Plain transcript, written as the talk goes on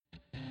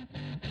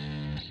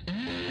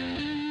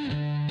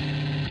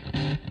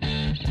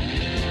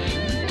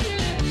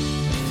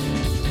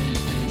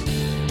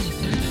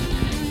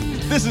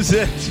This is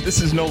it.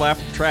 This is No Laugh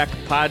Track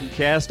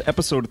Podcast,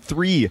 episode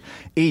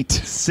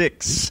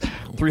 386.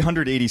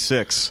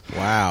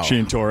 Wow.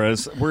 Sheen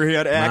Torres. We're here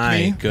at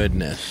Acme. My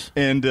goodness.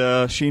 And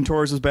Sheen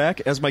Torres is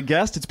back as my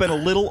guest. It's been a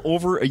little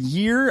over a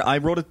year. I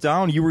wrote it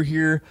down. You were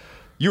here,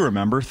 you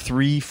remember,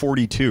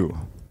 342.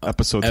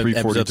 Episode 342.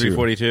 Episode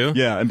 342?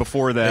 Yeah, and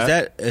before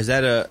that... Is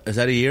that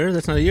a year?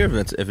 That's not a year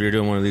if you're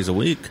doing one of these a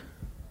week.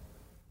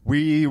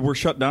 We were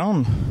shut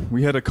down.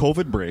 We had a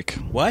COVID break.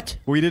 What?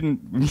 We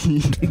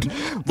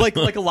didn't like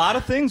a lot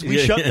of things. We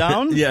shut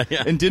down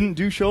and didn't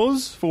do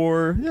shows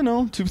for,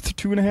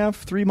 2.5,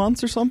 3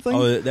 months or something.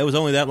 Oh, that was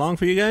only that long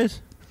for you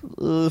guys?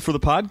 For the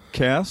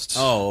podcast.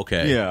 Oh,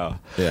 okay. Yeah.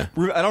 Yeah.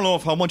 I don't know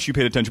how much you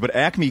paid attention, but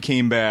Acme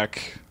came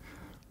back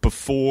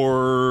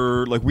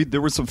before,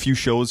 there were some few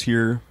shows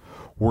here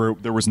where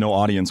there was no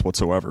audience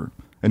whatsoever,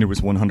 and it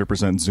was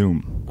 100%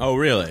 Zoom. Oh,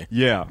 really?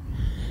 Yeah.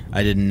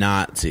 I did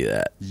not see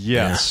that.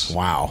 Yes. Yeah.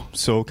 Wow.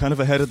 So kind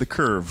of ahead of the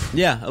curve.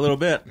 Yeah, a little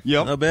bit.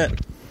 Yep. A little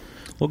bit.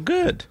 Well,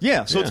 good.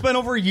 Yeah, so it's been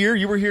over a year.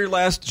 You were here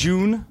last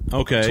June.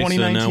 Okay,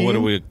 2019. so now what are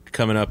we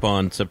coming up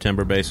on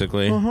September,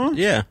 basically? Uh-huh.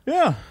 Yeah.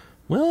 Yeah.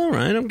 Well, all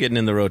right. I'm getting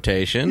in the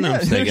rotation. Yeah,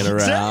 I'm sticking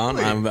around.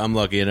 exactly. I'm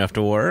lucky enough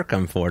to work.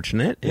 I'm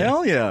fortunate. Yeah.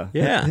 Hell yeah.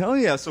 Yeah. Hell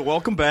yeah. So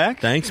welcome back.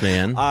 Thanks,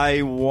 man.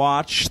 I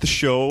watched the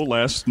show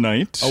last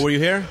night. Oh, were you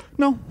here?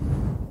 No.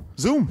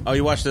 Zoom. Oh,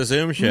 you watched the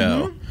Zoom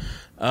show? Mm-hmm.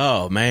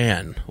 Oh,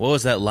 man. What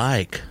was that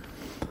like?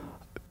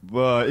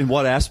 In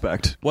what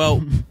aspect?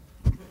 Well,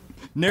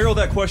 Narrow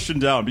that question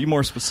down. Be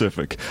more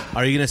specific.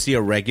 are you going to see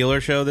a regular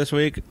show this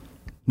week? Or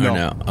No.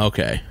 no?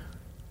 Okay.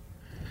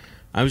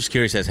 I'm just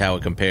curious as how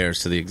it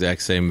compares to the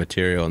exact same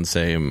material and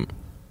same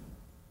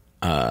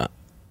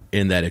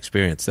in that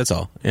experience. That's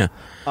all. Yeah.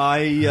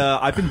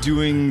 I've been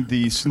doing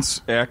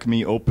since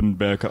Acme opened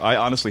back. I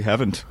honestly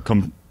haven't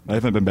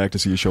been back to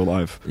see a show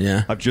live.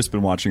 Yeah. I've just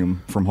been watching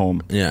them from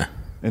home. Yeah.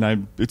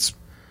 And it's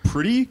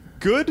pretty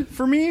good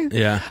for me.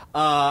 Yeah.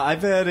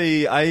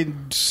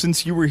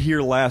 Since you were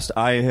here last,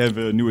 I have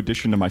a new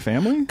addition to my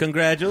family.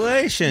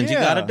 Congratulations. Yeah.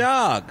 You got a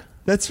dog.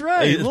 That's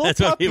right. Little That's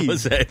puppy. what people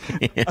say.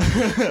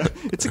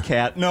 It's a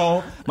cat.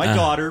 No, my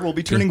daughter will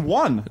be turning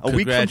 1 a week from today.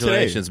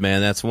 Congratulations,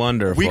 man. That's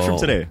wonderful. Week from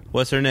today.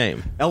 What's her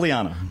name?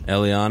 Eliana.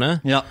 Eliana?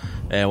 Yep.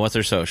 And what's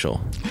her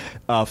social?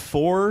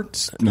 4.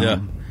 No, Yeah.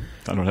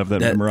 I don't have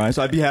that memorized.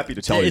 I'd be happy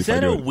to tell you. Is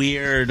that a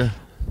weird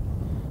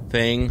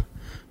thing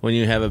when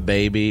you have a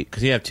baby?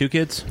 Because you have 2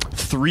 kids?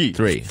 3.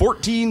 3.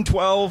 14,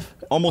 12,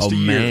 almost a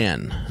year.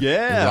 Man.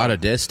 Yeah. A lot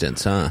of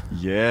distance, huh?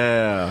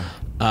 Yeah.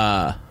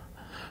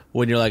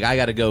 When you're like, I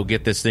got to go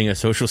get this thing a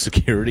Social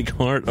Security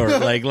card, or it's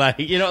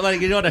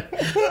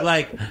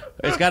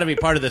got to be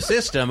part of the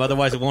system,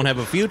 otherwise it won't have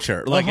a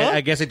future.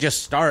 I guess it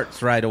just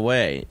starts right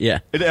away.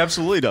 Yeah, It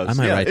absolutely does. I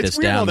might write it's this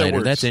weird how down that later.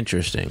 works. That's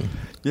interesting.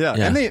 Yeah.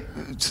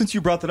 And since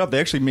you brought that up, they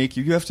actually make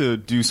you have to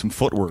do some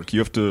footwork. You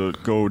have to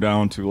go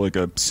down to like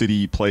a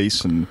city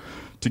place and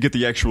to get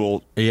the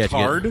actual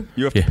card,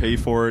 you have to pay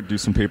for it, do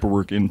some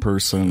paperwork in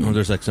person. Oh,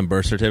 there's like some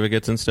birth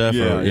certificates and stuff.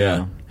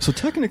 Yeah. So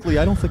technically,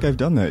 I don't think I've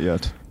done that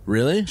yet.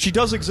 Really? She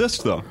does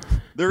exist, though.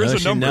 There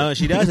is a number. No,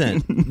 she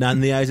doesn't. Not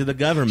in the eyes of the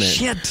government.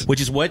 Shit.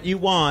 Which is what you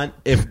want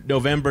if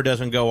November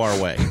doesn't go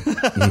our way.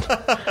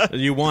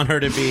 You want her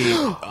to be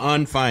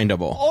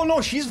unfindable. Oh, no,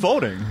 she's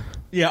voting.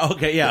 Yeah,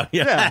 okay, yeah.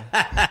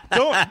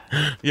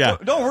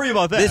 Don't worry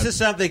about that. This is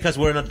something because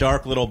we're in a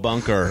dark little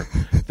bunker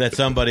that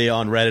somebody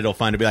on Reddit will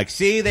find and be like,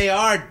 see, they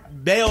are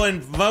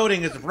mail-in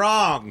voting is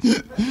wrong.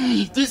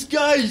 This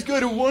guy's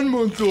got a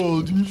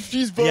 1-month-old.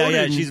 She's voting.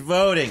 Yeah, she's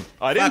voting.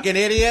 Fucking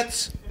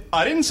idiots.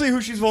 I didn't say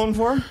who she's voting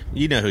for.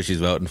 You know who she's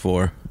voting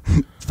for.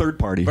 Third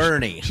party.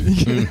 Bernie.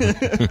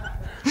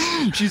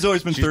 She's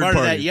always been She's third part party.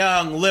 of that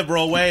young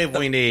liberal wave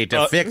we need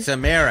to fix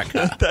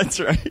America. That's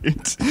right.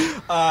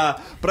 But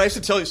I have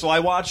to tell you, so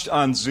I watched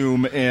on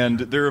Zoom, and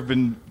there have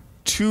been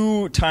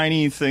 2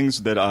 tiny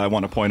things that I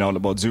want to point out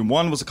about Zoom.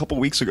 One was a couple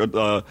weeks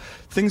ago,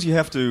 things you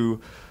have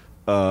to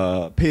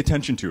pay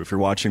attention to if you're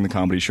watching the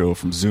comedy show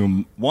from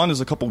Zoom. One is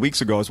a couple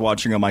weeks ago, I was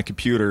watching on my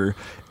computer,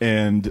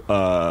 and it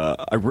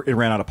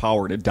ran out of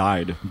power, and it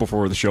died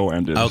before the show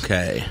ended.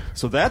 Okay.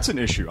 So that's an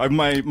issue.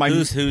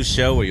 Whose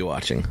show were you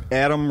watching?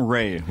 Adam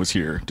Ray was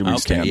here doing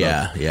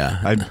stand-up.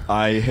 Yeah.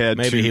 I had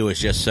Maybe he was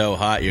just so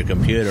hot your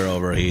computer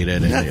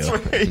overheated. That's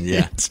right.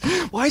 Yeah.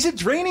 Why is it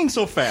draining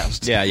so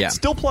fast? Yeah. It's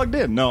still plugged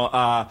in.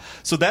 No.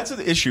 So that's an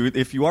issue.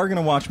 If you are going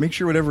to watch, make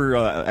sure whatever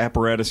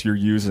apparatus you're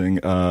using,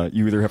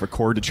 you either have a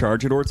cord to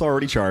charge it or it's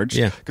already charged.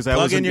 Yeah. Because that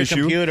was an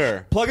issue.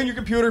 Computer. Plug in your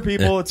computer,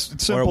 people. Yeah. It's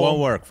simple. Or it won't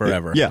work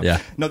forever.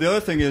 Yeah. Now, the other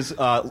thing is,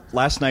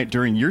 last night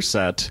during your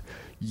set,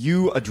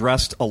 you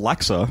addressed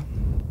Alexa.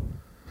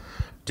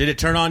 Did it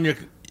turn on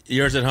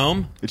yours at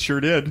home? It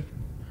sure did.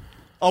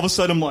 All of a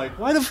sudden, I'm like,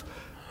 why the?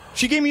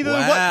 She gave me the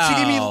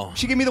Wow.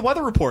 she gave me the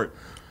weather report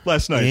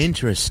last night.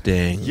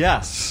 Interesting.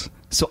 Yes.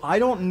 So I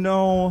don't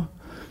know.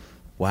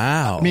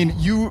 Wow. I mean,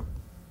 you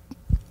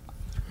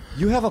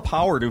have a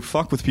power to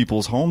fuck with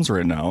people's homes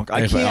right now.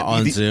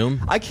 On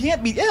Zoom? I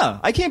can't be. Yeah,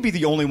 I can't be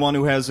the only one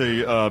who has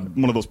a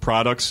one of those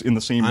products in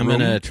the same I'm room.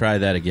 going to try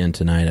that again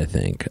tonight, I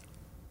think.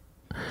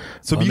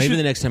 So Well, you maybe should-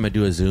 the next time I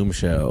do a Zoom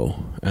show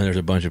and there's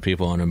a bunch of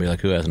people on, I'll be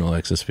like, "Who has an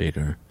Alexa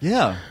speaker?"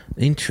 Yeah.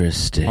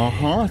 Interesting.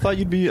 I thought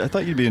you'd be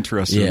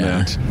interested in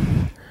Yeah. that.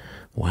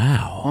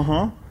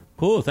 Wow.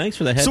 Cool. Thanks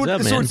for the heads So,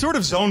 up, so man. it sort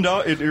of zoned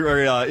out.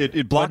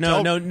 It blocked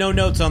out. no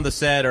notes on the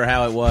set or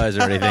how it was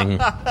or anything.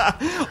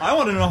 I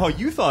want to know how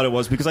you thought it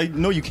was because I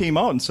know you came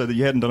out and said that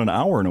you hadn't done an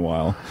hour in a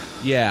while.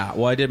 Yeah.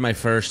 Well, I did my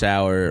first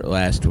hour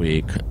last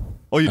week.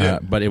 Oh, you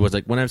did? But it was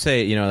like when I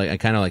say, like I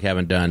kind of like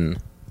haven't done,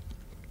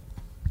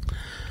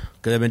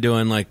 because I've been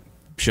doing like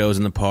shows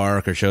in the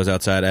park or shows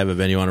outside. I have a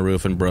venue on a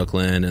roof in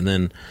Brooklyn, and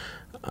then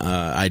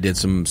I did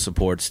some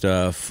support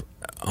stuff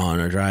on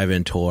a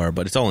drive-in tour.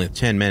 But it's only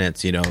 10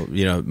 minutes,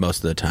 most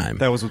of the time.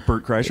 That was with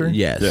Bert Kreischer?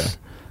 Yes.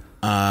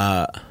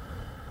 Yeah.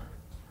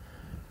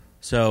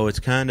 So it's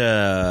kind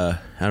of,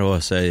 how do I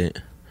say it?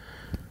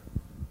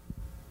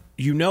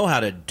 You know how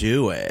to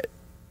do it,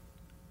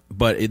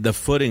 but the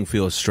footing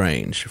feels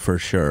strange for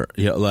sure.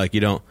 Like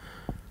you don't.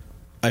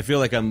 I feel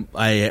like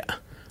I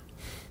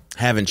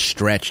haven't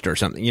stretched or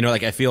something.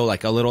 Like I feel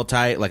like a little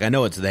tight. Like I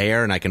know it's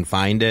there and I can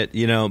find it.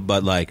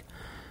 But like,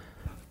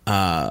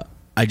 I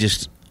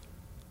just.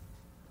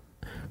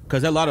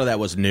 Because a lot of that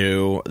was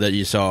new that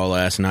you saw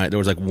last night. There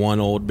was like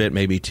one old bit,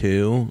 maybe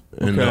two,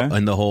 in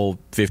the whole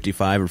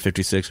 55 or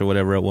 56 or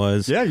whatever it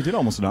was. Yeah, you did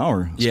almost an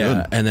hour. It's yeah,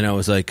 good. and then I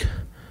was like,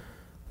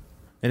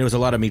 and it was a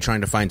lot of me trying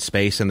to find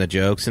space in the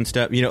jokes and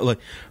stuff. Like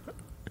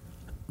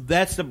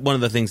that's one of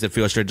the things that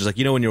feels strange. Is like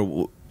when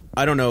you're,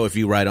 I don't know if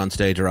you write on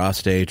stage or off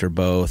stage or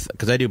both,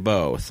 because I do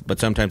both. But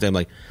sometimes I'm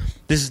like,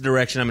 this is the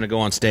direction I'm going to go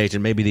on stage,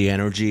 and maybe the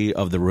energy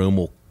of the room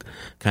will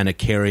kind of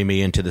carry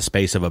me into the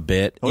space of a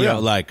bit. Oh, yeah.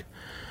 Like.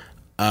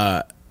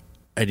 And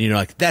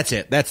like that's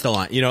it, that's the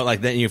line.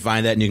 Like then you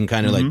find that and you can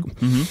kind of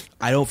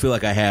I don't feel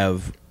like I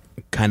have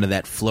kind of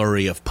that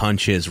flurry of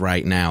punches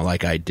right now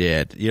like I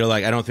did.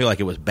 Like I don't feel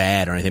like it was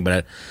bad or anything,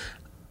 but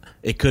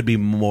it could be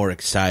more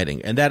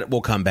exciting, and that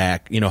will come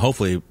back.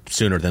 Hopefully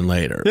sooner than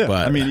later. Yeah,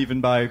 but, I mean even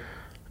by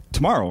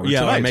tomorrow or I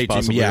tonight, may-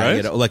 possibly,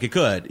 right? like it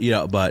could.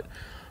 But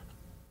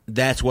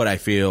that's what I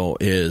feel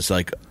is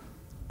like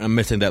I'm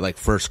missing that like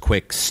first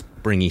quick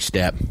springy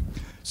step.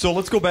 So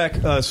let's go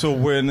back. So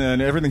when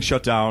everything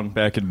shut down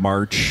back in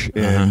March,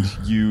 and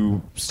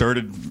you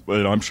started,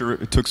 I'm sure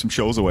it took some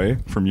shows away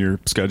from your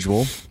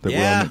schedule that were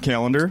on the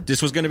calendar. This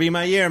was going to be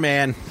my year,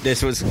 man. It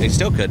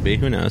still could be.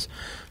 Who knows?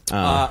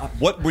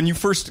 When you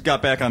first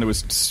got back onto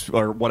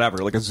or whatever,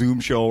 like a Zoom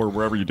show or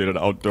wherever you did it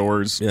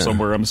outdoors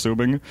somewhere, I'm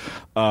assuming.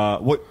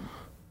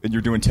 And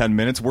you're doing 10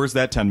 minutes. Where's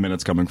that 10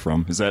 minutes coming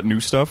from? Is that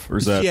new stuff, or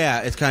is that? Yeah,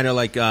 it's kind of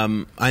like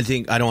I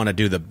think I don't want to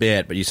do the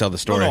bit, but you saw the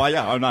story.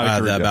 I'm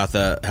not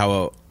about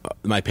how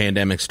my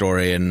pandemic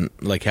story and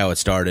like how it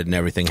started and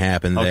everything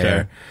happened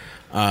there.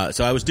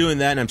 So I was doing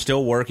that, and I'm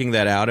still working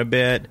that out a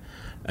bit,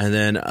 and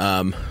then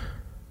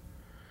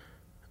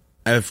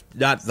I've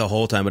not the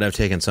whole time, but I've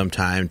taken some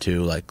time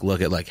to like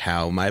look at like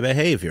how my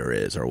behavior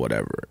is or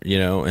whatever,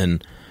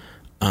 and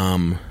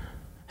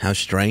how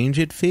strange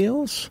it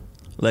feels.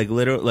 Like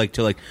literally, like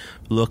to like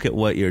look at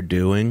what you're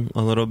doing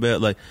a little bit,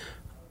 like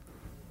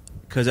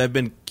because I've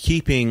been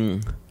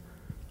keeping,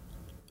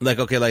 like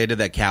I did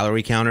that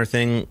calorie counter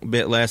thing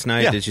bit last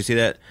night. Yeah. Did you see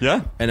that?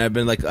 Yeah. And I've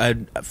been like,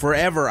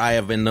 forever I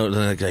have been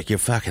like you're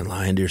fucking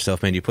lying to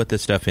yourself, man. You put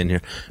this stuff in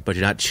here, but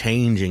you're not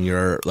changing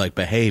your like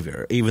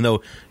behavior. Even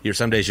though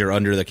some days you're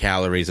under the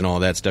calories and all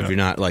that stuff, you're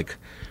not like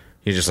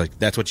you're just like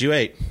that's what you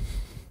ate,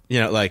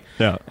 like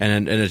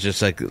and it's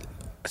just like.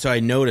 So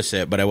I notice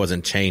it, but I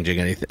wasn't changing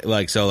anything.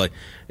 Like so, like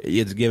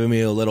it's giving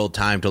me a little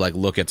time to like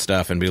look at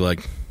stuff and be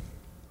like,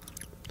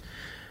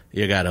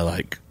 you gotta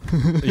like,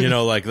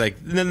 like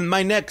then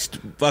my next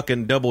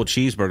fucking double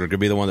cheeseburger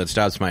could be the one that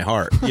stops my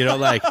heart.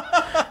 Like,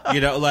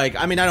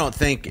 I mean, I don't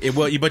think it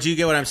will, but you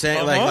get what I'm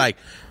saying. Like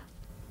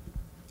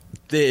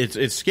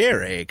it's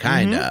scary,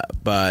 kind of,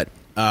 but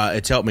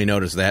it's helped me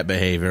notice that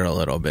behavior a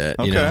little bit.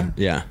 Okay.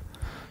 Yeah.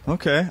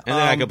 Okay. And then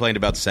I complained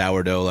about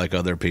sourdough like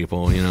other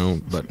people,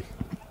 but.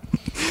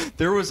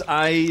 There was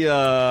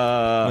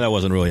that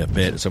wasn't really a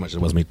bit so much as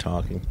it was me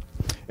talking.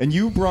 And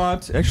you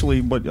brought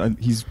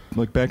he's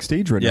like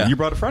backstage right now. You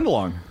brought a friend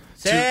along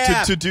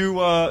to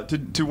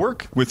do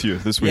work with you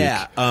this week.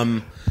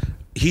 Yeah,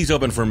 he's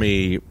open for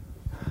me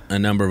a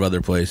number of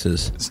other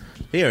places.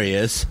 Here he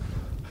is.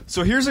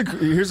 So here's a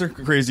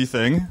crazy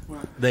thing.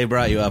 They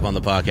brought you up on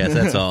the podcast.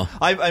 That's all.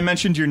 I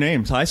mentioned your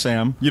name. Hi,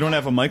 Sam. You don't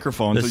have a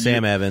microphone. This is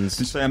Sam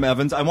Evans. Sam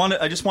Evans.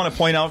 I just want to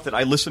point out that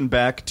I listened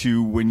back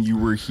to when you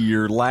were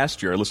here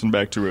last year. I listened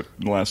back to it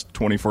in the last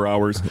 24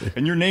 hours,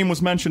 and your name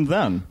was mentioned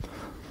then.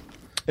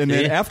 And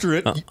then after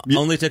it...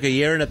 only took a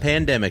year and a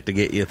pandemic to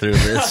get you through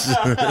this.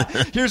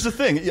 Here's the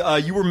thing.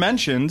 You were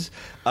mentioned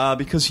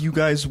because you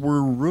guys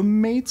were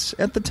roommates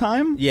at the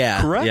time? Yeah.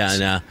 Correct? Yeah,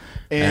 no.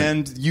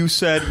 And you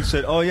said,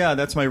 oh, yeah,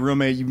 that's my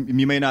roommate.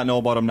 You may not know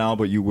about him now,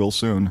 but you will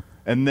soon.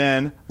 And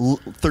then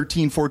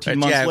 13, 14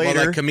 months later...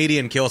 well, that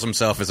comedian kills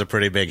himself is a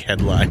pretty big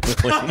headline.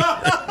 Sam,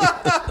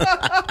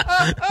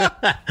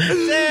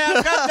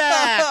 come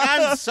back!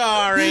 I'm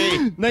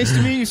sorry. Nice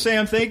to meet you,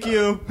 Sam. Thank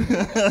you. You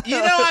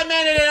know I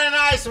meant it in a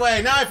nice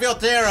way. Now I feel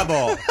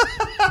terrible.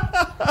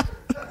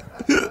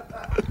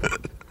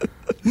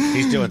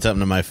 He's doing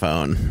something to my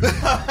phone.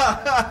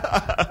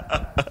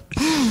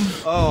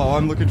 Oh,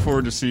 I'm looking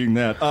forward to seeing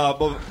that.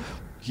 But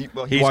he's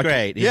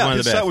great. He's one of the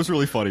his best. set was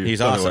really funny. He's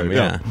by the awesome, way.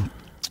 yeah.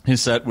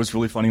 His set was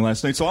really funny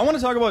last night. So I want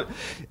to talk about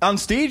on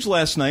stage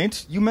last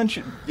night. You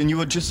mentioned, and you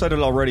had just said it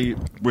already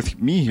with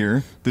me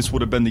here. This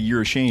would have been the year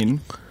of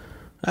Shane.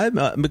 I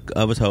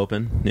was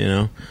hoping,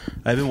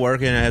 I've been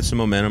working. I had some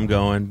momentum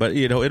going, but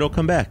it'll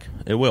come back.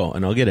 It will,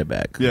 and I'll get it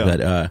back. Yeah.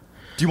 But,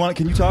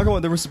 Can you talk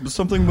about? There was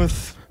something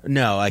with.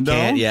 No, I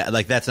can't. Yeah,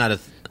 like that's not a.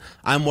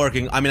 I'm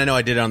working. I mean, I know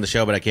I did it on the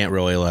show, but I can't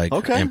really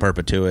in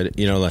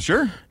perpetuity.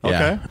 Sure.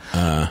 Yeah.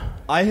 Okay.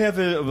 I have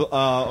it.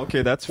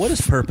 Okay, that's what does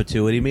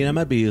perpetuity mean? I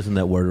might be using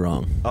that word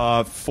wrong.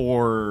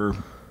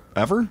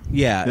 Forever.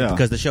 Yeah,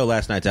 because the show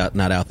last night's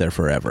not out there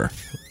forever.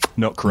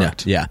 No,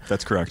 correct. Yeah,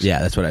 that's correct. Yeah,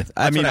 that's what I.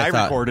 I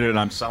thought, recorded it and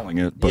I'm selling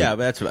it. But. Yeah,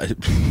 but that's what.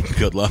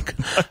 Good luck.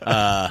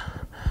 But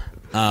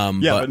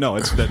no,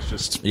 that's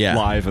just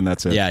live and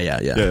that's it.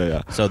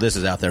 Yeah. So this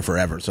is out there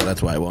forever, so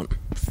that's why I won't.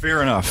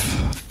 Fair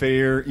enough.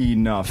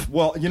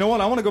 Well, you know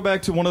what? I want to go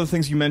back to one of the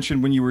things you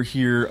mentioned when you were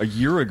here a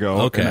year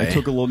ago. Okay. And I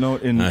took a little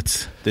note in.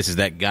 This is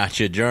that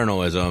gotcha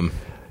journalism.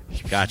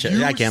 Gotcha.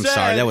 I'm said,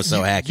 sorry. That was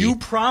so hacky. You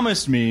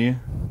promised me.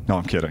 No,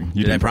 I'm kidding.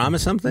 Did I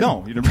promise something?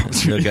 No, you didn't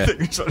promise me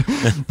anything. So,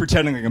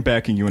 pretending like I'm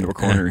backing you into a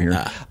corner here.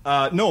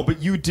 No,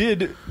 but you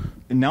did.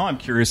 And now I'm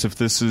curious if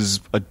this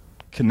is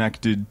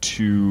connected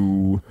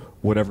to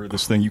whatever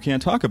this thing you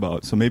can't talk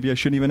about. So maybe I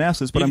shouldn't even ask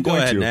this, but I'm going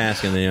go ahead to. And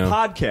ask him,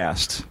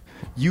 Podcast.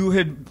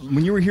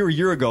 When you were here a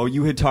year ago,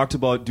 you had talked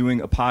about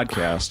doing a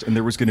podcast, and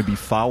there was going to be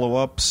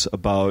follow-ups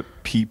about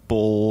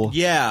people.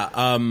 Yeah.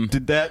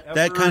 Did that ever...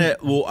 That kind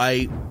of... Well,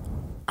 I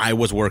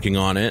was working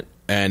on it,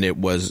 and it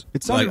was...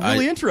 It sounded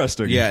really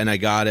interesting. Yeah, and I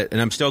got it,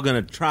 and I'm still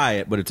going to try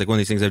it, but it's like one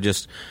of these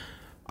things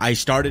I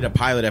started a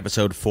pilot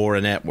episode for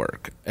a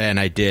network, and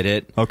I did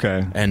it.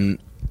 Okay. And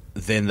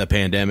then the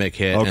pandemic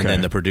hit, and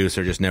then the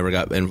producer just never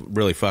got... And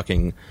really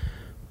fucking...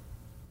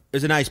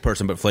 is a nice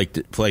person, but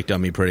flaked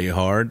on me pretty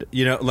hard.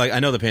 I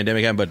know the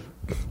pandemic happened,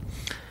 but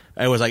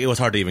it was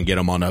hard to even get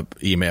them on a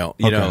email.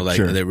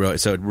 Sure.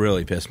 So it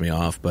really pissed me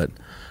off. But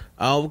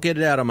I'll get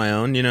it out on my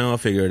own. I'll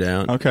figure it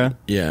out. Okay.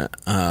 Yeah.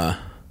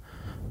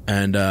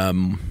 And all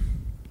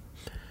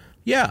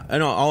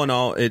in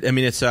all,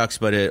 it sucks,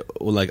 but I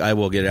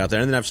will get it out there.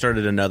 And then I've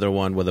started another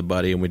one with a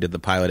buddy, and we did the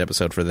pilot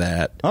episode for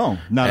that. Oh,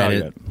 not out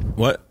yet.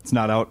 What? It's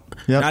not out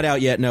yet? Not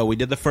out yet, no. We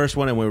did the first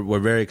one, and we're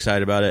very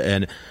excited about it.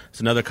 And it's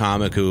another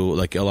comic who,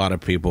 a lot of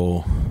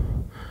people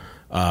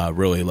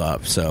really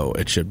love. So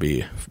it should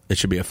be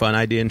a fun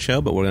idea and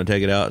show, but we're going to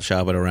take it out,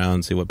 shop it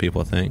around, see what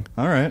people think.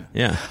 All right.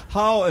 Yeah.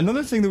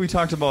 Another thing that we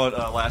talked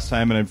about last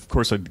time, and of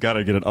course I got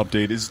to get an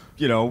update, is,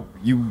 when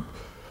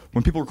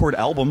people record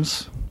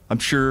albums... I'm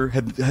sure.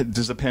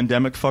 Does the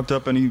pandemic fucked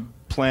up any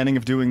planning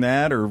of doing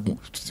that or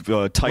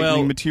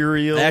tightening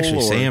material?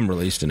 Actually, Sam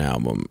released an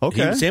album.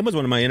 Okay. Sam was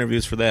one of my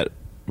interviews for that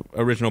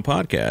original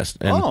podcast.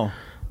 And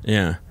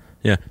yeah.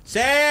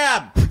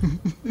 Sam!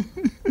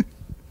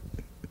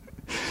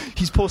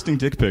 He's posting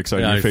dick pics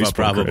on your Facebook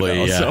probably,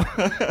 right now,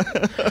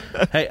 yeah.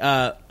 Hey,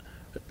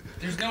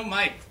 there's no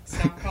mic.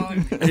 Stop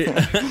calling me. You're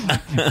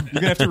going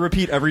to have to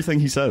repeat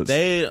everything he says.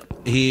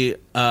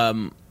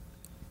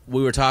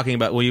 We were talking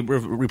about... Will you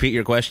repeat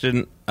your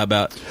question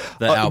about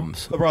the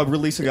albums? About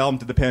releasing album.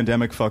 Did the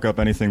pandemic fuck up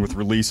anything with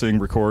releasing,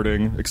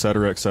 recording, et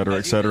cetera, et cetera,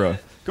 et cetera?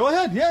 Go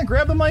ahead. Yeah,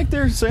 grab the mic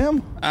there,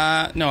 Sam.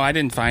 No, I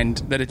didn't find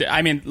that it did.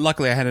 I mean,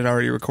 luckily I had it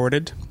already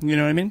recorded. You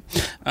know what I mean?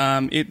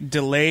 It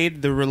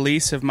delayed the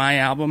release of my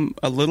album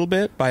a little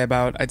bit by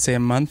about, I'd say, a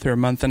month or a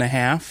month and a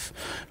half.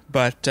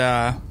 But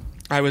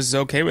I was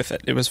okay with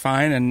it. It was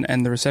fine,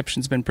 and the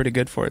reception's been pretty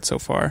good for it so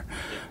far.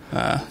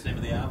 What's the name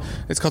of the album?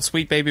 It's called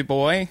Sweet Baby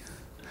Boy.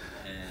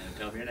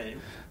 Tell me your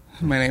name.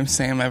 My name's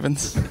Sam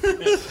Evans.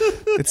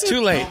 It's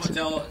too late.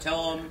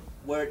 Tell them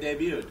where it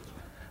debuted.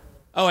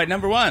 Oh, at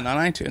number 1 on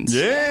iTunes.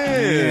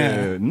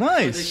 Yeah,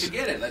 nice. They should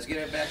get it. Let's get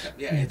it back up.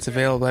 Yeah, It's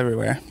available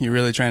everywhere. You're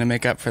really trying to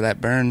make up for that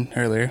burn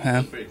earlier,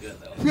 huh? pretty good,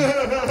 though.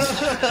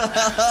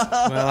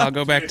 Well, I'll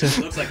go back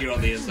to... Looks like you're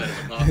on the inside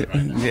of a coffin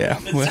right now. Yeah.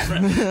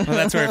 Well,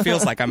 that's where it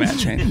feels like I'm at,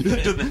 Shane.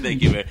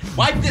 Thank you, man.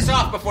 Wipe this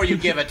off before you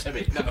give it to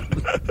me. No.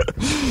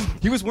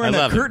 He was wearing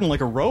that curtain like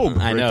a robe.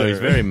 I know.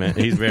 Right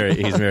He's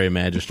very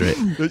magistrate.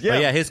 But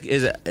yeah,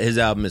 his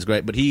album is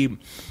great. But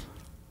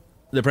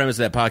the premise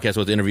of that podcast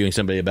was interviewing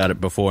somebody about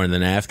it before and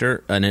then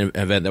after an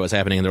event that was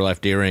happening in their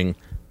life during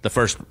the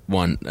first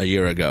one a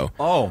year ago.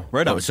 Oh,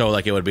 right on. So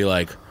it would be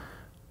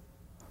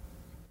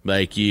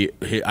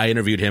I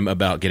interviewed him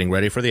about getting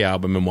ready for the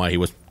album and why he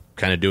was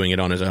kind of doing it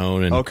on his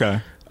own. And, okay.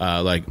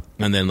 And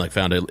then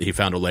he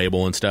found a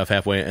label and stuff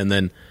halfway, and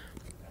then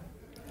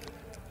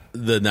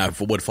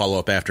would follow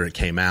up after it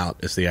came out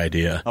is the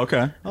idea.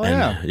 Okay. Oh,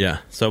 yeah.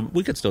 So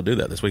we could still do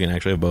that this weekend.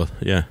 Actually, have both.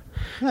 Yeah.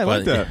 I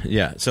like that.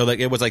 Yeah. So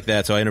it was like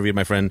that. So I interviewed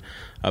my friend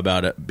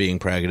about it being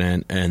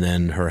pregnant, and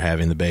then her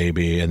having the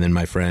baby, and then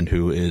my friend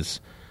who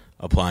is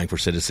applying for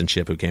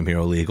citizenship who came here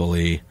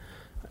illegally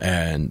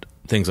and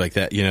things like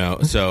that, you know.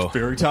 So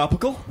Very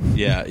topical.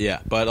 yeah,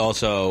 but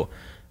also,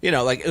 you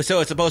know, like, so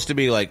it's supposed to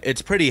be like,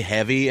 it's pretty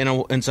heavy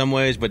in some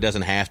ways, but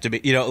doesn't have to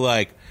be, you know,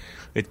 like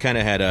it kind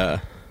of had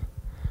a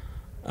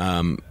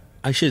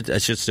I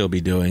should still be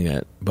doing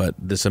it, but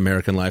This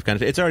American Life kind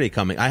of, it's already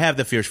coming. I have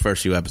the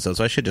first few episodes,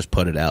 so I should just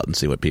put it out and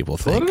see what people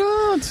think. Put it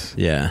out.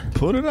 Yeah.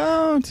 Put it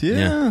out.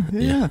 Yeah.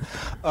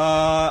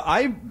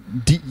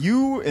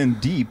 You and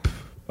Deep,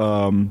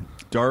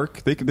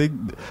 Dark.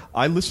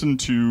 I listened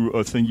to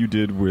a thing you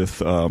did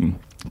with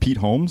Pete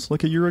Holmes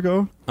like a year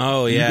ago.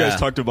 Oh yeah. You guys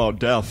talked about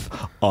death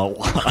a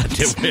lot.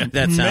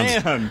 That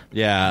sounds. Man.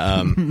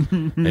 Yeah.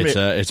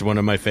 It's one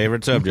of my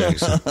favorite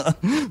subjects.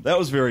 That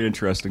was very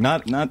interesting.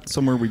 Not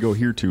somewhere we go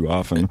here too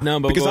often. No,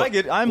 but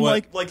because I'm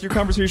like your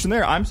conversation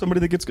there. I'm somebody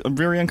that gets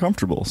very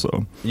uncomfortable.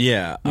 So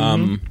yeah.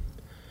 So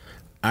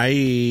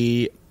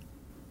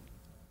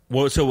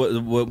what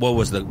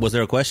was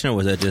there a question or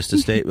was that just a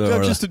statement?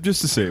 Yeah,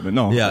 just a statement.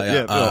 No.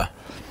 Yeah.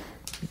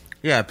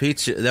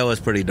 Pete's, that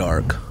was pretty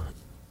dark.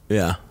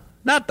 Yeah,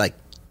 not like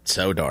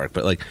so dark,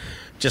 but like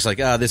just like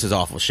this is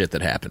awful shit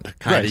that happened.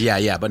 Kinda, right.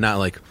 Yeah, but not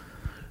like,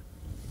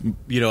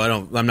 you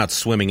know, I'm not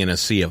swimming in a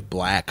sea of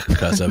black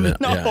because of it.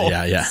 No,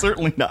 yeah,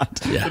 certainly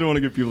not. Yeah. I don't want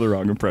to give people the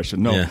wrong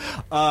impression. No.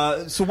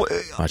 Yeah. So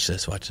watch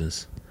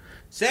this.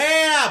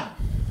 Sam.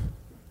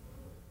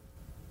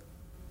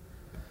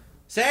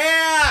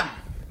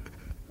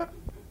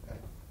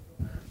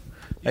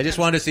 I just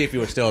wanted to see if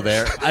you were still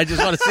there. I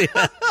just want to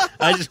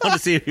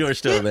see if you were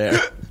still there.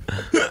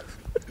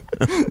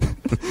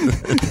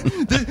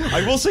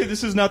 I will say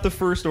this is not the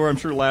first, or I'm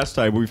sure last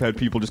time we've had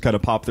people just kind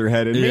of pop their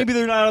head in. Maybe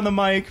they're not on the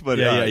mic, but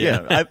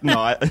yeah. I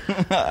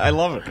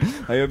love it.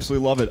 I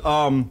absolutely love it.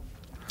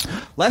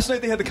 Last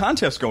night they had the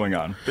contest going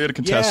on. They had a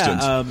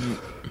contestant.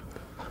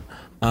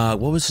 What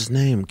was his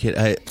name? Kid,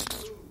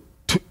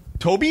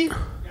 Toby? Yeah.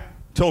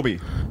 Toby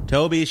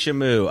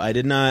Shamu. I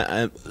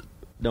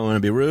don't want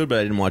to be rude, but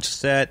I didn't watch the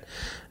set.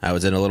 I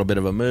was in a little bit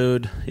of a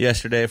mood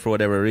yesterday for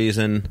whatever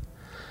reason,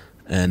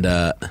 and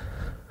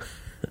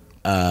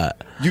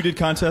you did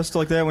contests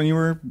like that when you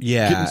were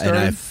getting started? And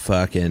I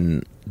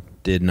fucking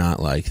did not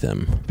like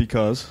them.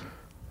 Because?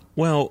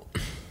 Well,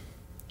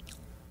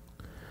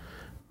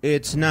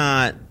 it's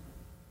not,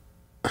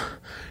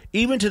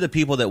 even to the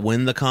people that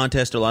win the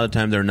contest, a lot of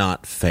time they're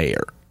not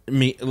fair.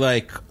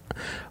 They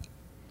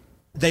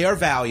are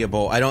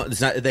valuable.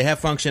 They have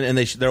function, and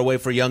they're a way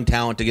for young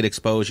talent to get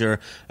exposure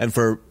and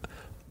for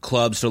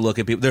clubs to look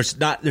at people. It's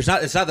not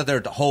that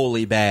they're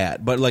wholly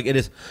bad, but like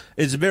it's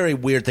a very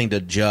weird thing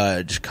to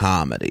judge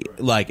comedy,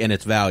 like, and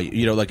its value.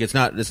 You know, like it's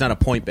not a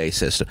point based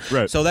system.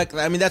 Right. So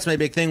that's my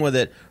big thing with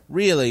it,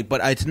 really.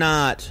 But it's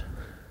not.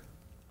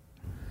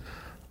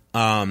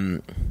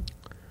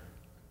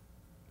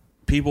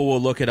 People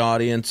will look at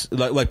audience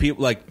like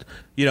people like,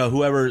 you know,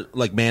 whoever,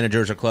 like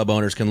managers or club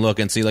owners can look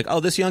and see like, oh,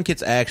 this young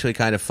kid's actually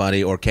kind of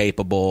funny or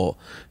capable,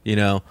 you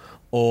know,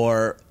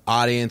 or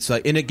audience,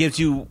 like, and it gives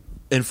you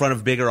in front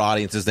of bigger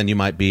audiences than you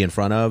might be in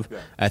front of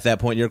at that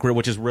point in your career,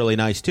 which is really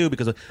nice too,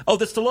 because oh,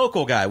 that's the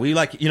local guy. We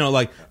like, you know,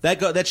 like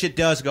that shit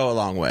does go a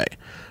long way.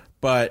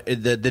 But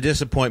the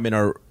disappointment,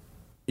 or,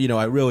 you know,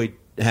 I really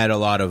had a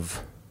lot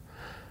of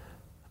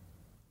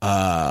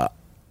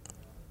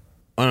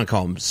I don't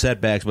call them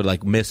setbacks, but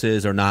like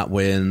misses or not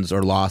wins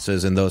or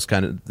losses and those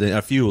kind of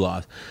a few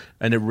losses,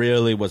 and it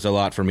really was a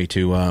lot for me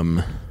to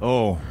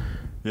Oh,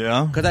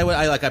 yeah, because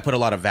I put a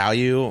lot of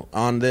value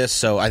on this,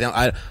 so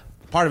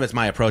part of it's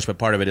my approach, but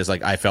part of it is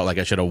like I felt like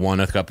I should have won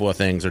a couple of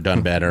things or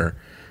done better,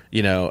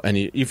 you know, and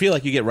you feel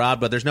like you get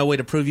robbed, but there's no way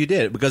to prove you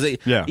did, because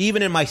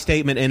even in my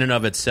statement in and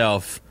of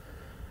itself,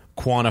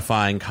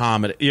 quantifying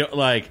comedy, you know,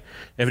 like,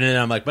 and then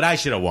I'm like, but I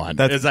should have won.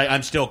 It's like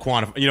I'm still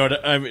quantifying. You know,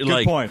 I mean,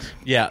 good point.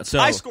 Yeah, so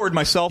I scored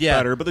myself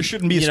better, but there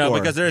shouldn't be a score,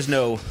 because there's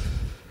no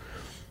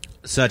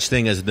such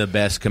thing as the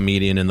best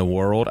comedian in the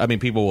world. I mean,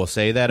 people will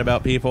say that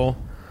about people,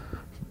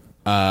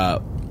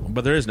 but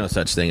there is no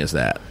such thing as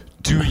that.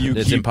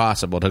 It's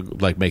impossible to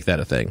like make that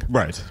a thing.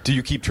 Right. Do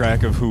you keep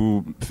track of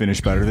who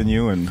finished better than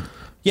you? And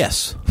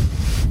yes,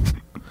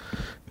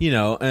 you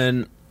know,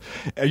 and.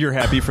 You're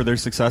happy for their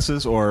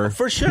successes, or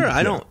for sure.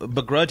 I don't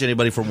begrudge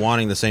anybody for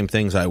wanting the same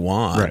things I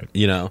want. Right.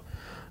 You know,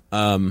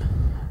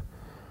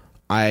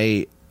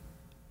 I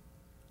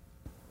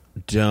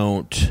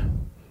don't.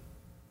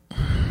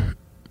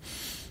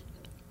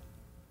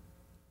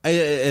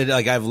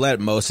 I've let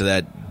most of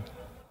that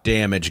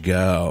damage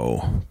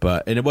go,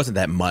 and it wasn't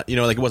that much. You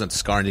know, like it wasn't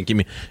scarring.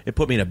 It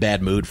put me in a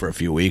bad mood for a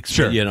few weeks.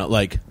 Sure. You know,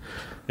 like.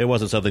 It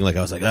wasn't something like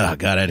I was like, oh,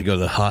 God, I had to go to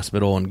the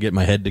hospital and get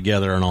my head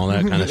together and all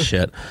that kind of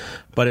shit.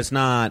 But it's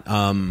not...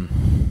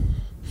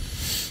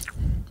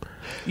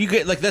 you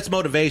get like that's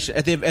motivation.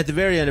 At the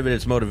very end of it,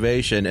 it's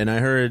motivation. And I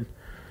heard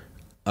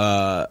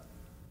Patton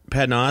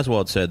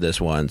Oswalt said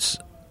this once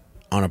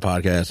on a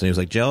podcast, and he was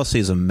like, jealousy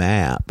is a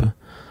map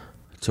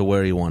to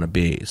where you want to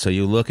be. So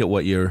you look at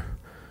what your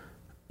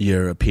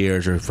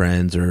peers or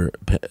friends or,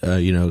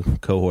 you know,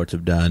 cohorts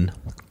have done,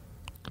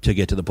 to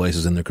get to the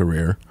places in their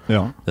career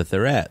that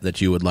they're at,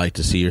 that you would like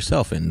to see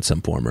yourself in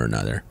some form or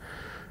another.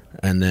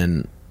 And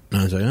then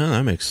I was like, oh,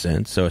 that makes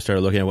sense. So I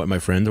started looking at what my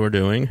friends were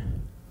doing,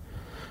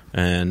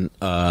 and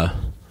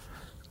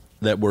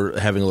that were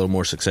having a little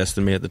more success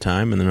than me at the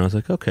time. And then I was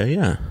like, okay,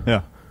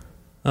 yeah.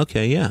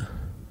 Okay, yeah.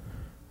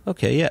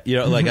 Okay, yeah. You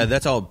know, like,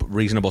 that's all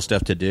reasonable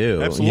stuff to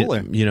do.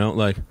 Absolutely. You know,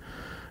 like,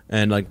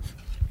 and like,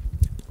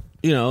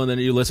 you know, and then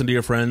you listen to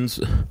your friends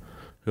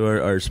who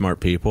are smart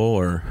people,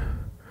 or,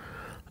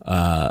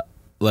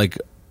 like,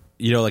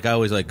 you know, like, I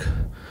always, like,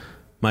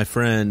 my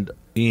friend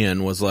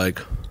Ian was like,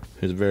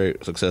 he's a very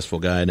successful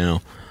guy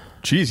now.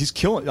 Jeez, he's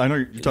killing. I know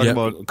you're talking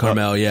about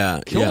Carmel,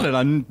 killing it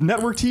on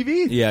network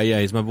TV. Yeah,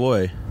 he's my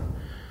boy.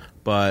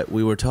 But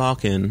we were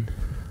talking,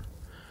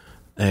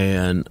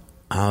 and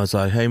I was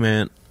like, "Hey,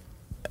 man,"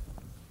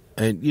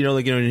 and you know,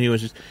 like, you know,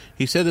 and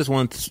he said this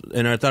once,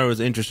 and I thought it was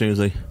interesting. He was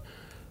like,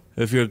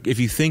 "If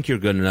you think you're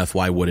good enough,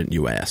 why wouldn't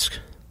you ask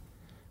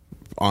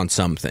on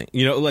something?"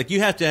 You know, like,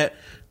 you have to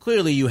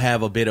clearly you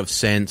have a bit of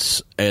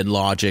sense and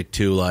logic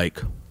to,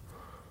 like,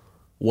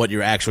 what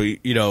you're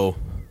actually, you know,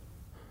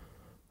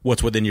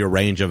 what's within your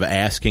range of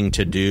asking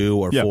to do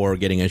or for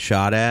getting a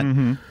shot at.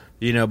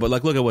 You know, but,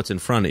 like, look at what's in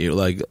front of you.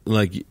 Like,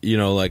 you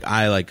know, like,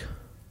 I, like,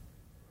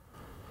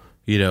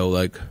 you know,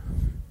 like,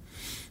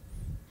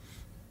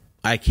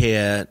 I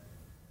can't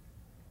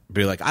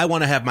be like, I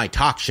want to have my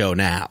talk show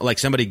now. Like,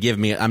 somebody give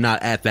me, I'm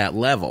not at that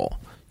level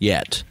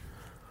yet.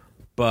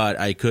 But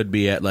I could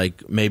be at,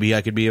 like, maybe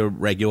I could be a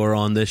regular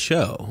on this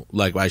show.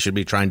 Like, I should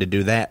be trying to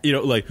do that, you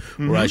know, like,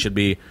 or I should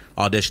be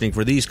auditioning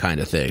for these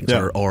kind of things,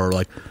 or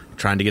like,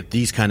 trying to get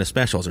these kind of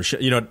specials, or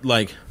you know,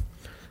 like,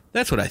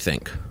 that's what I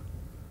think.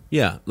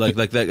 Yeah, like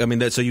that. I mean,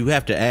 that. So you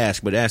have to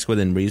ask, but ask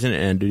within reason,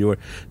 and do your.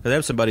 Because I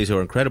have somebody who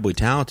are incredibly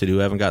talented who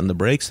haven't gotten the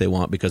breaks they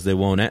want because they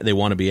won't. They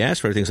want to be asked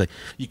for everything. It's like,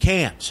 you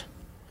can't.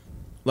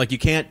 Like, you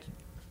can't.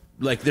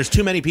 Like, there's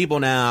too many people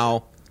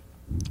now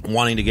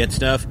wanting to get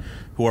stuff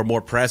who are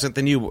more present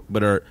than you,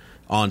 but are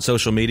on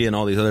social media and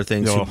all these other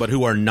things, but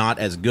who are not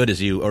as good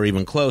as you, or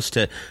even close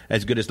to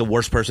as good as the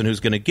worst person who's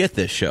going to get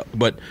this show.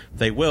 But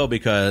they will,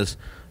 because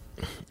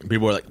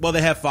people are like, well,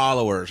 they have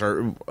followers,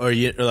 or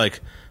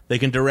like, they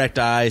can direct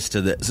eyes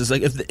to this. It's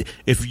like,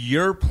 if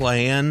your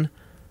plan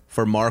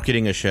for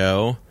marketing a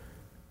show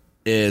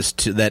is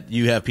that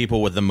you have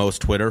people with the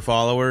most Twitter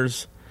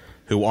followers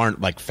who aren't,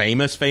 like,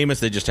 famous,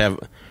 they just have,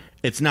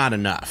 it's not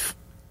enough.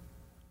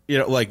 You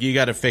know, like, you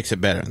got to fix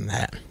it better than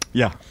that.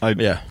 Yeah, I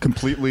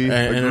completely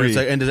agree.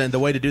 And the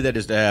way to do that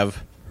is to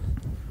have,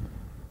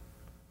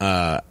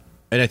 and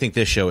I think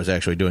this show is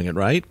actually doing it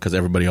right, because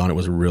everybody on it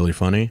was really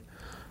funny.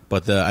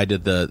 But I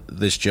did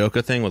this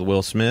Joker thing with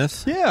Will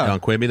Smith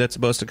on Quibi that's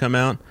supposed to come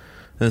out.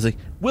 And it's like,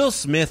 Will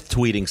Smith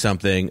tweeting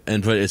something,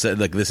 and it's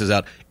like, this is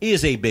out,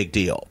 is a big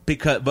deal.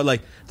 But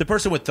like, the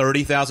person with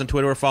 30,000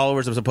 Twitter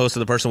followers as opposed to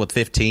the person with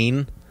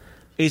 15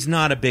 is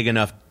not a big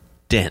enough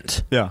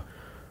dent. Yeah.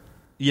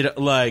 You know,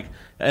 like,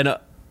 and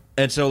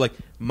so, like,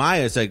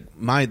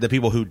 the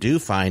people who do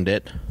find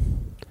it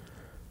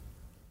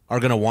are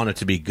going to want it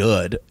to be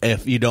good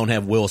if you don't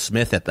have Will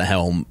Smith at the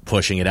helm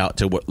pushing it out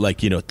to,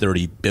 like, you know,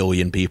 30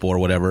 billion people or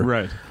whatever.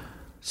 Right.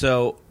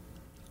 So,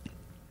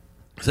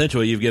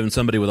 essentially, you've given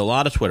somebody with a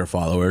lot of Twitter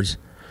followers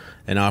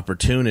an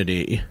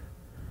opportunity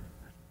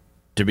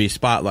to be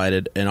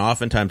spotlighted, and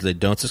oftentimes they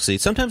don't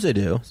succeed. Sometimes they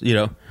do, you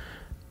know.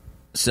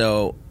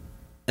 So,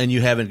 and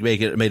you haven't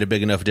made a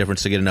big enough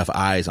difference to get enough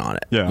eyes on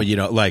it. Yeah. But, you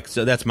know, like,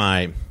 so that's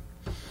my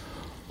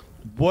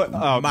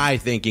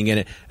thinking in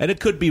it, and it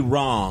could be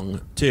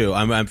wrong too.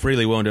 I'm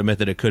freely willing to admit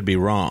that it could be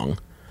wrong,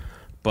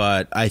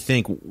 but I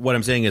think what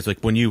I'm saying is, like,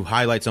 when you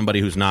highlight somebody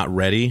who's not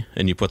ready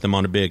and you put them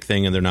on a big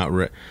thing and they're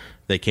not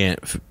they can't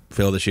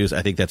fill the shoes,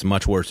 I think that's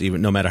much worse,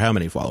 even no matter how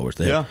many followers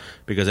they have.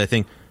 Because I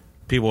think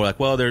people are like,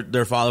 well,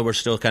 their followers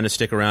still kind of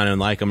stick around and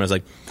like them. I was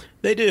like,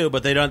 they do,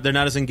 but they're not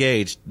as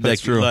engaged.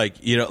 That's true.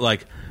 Like, you know,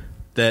 like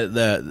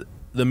the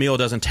meal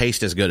doesn't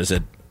taste as good as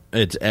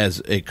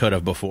it could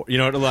have before. You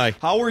know, like,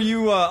 how are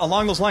you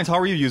along those lines? How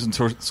are you using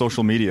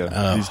social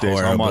media these days?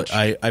 How much?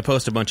 I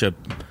post a bunch of.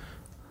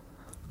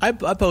 I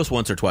post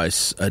once or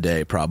twice a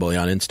day, probably,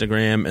 on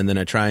Instagram, and then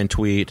I try and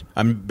tweet.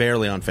 I'm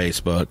barely on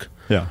Facebook.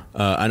 Yeah,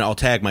 and I'll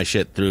tag my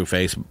shit through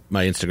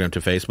my Instagram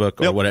to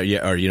Facebook or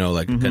whatever, or, you know,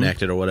 like,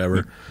 connected or whatever.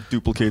 It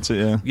duplicates it,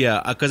 yeah.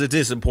 Yeah, because it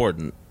is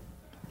important.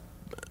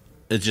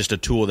 It's just a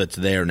tool that's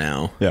there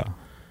now. Yeah,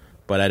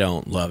 but I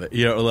don't love it.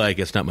 You know, like,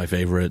 it's not my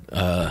favorite.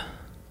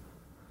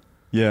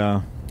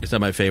 Yeah, it's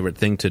not my favorite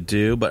thing to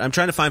do, but I'm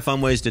trying to find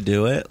fun ways to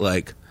do it.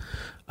 Like,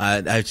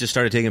 I just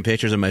started taking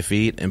pictures of my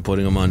feet and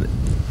putting them on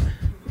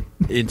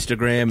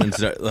Instagram and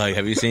start, like,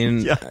 have you seen?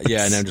 Yes.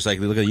 Yeah, and I'm just like,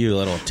 look at you,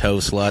 little toe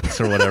sluts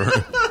or whatever.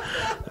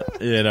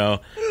 You know,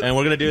 and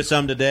we're gonna do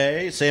some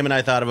today. Sam and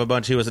I thought of a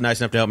bunch. He was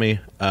nice enough to help me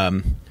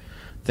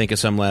think of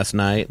some last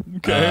night.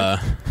 Okay.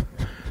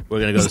 We're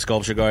gonna go to the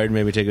Sculpture Garden,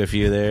 maybe take a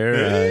few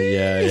there.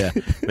 Yeah.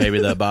 Maybe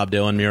the Bob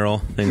Dylan mural,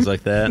 things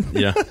like that.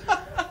 Yeah.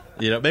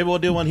 You know, maybe we'll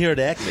do one here at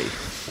Acme.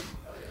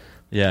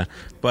 Yeah,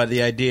 but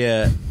the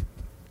idea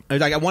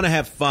Like, I want to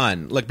have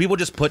fun. Like, people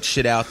just put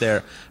shit out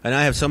there, and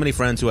I have so many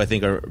friends who I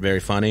think are very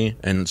funny,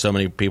 and so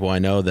many people I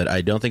know that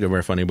I don't think are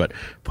very funny, but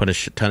put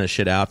a ton of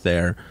shit out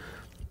there.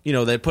 You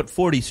know, they put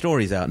 40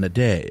 stories out in a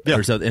day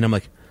or something, and I'm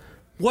like,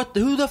 what?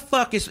 Who the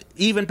fuck is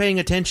even paying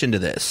attention to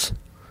this?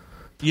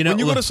 You know, when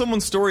you go to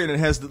someone's story and it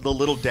has the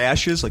little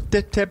dashes, like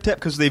tap, tap, tap,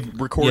 because they've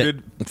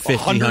recorded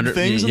 100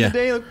 things in the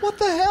day, like, what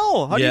the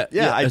hell?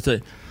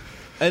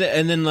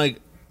 And then, like,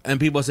 and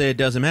people say it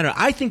doesn't matter.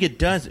 I think it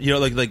does. You know,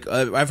 like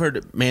I've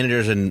heard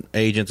managers and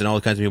agents and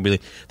all kinds of people be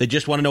like, they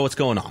just want to know what's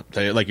going on.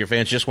 Like, your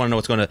fans just want to know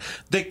what's going on.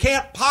 They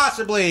can't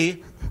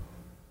possibly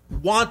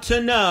want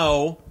to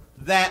know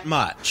that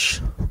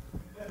much.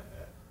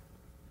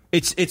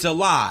 It's a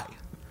lie.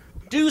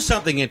 Do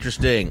something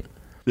interesting.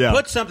 Yeah.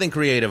 Put something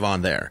creative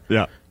on there.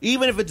 Yeah.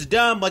 Even if it's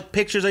dumb, like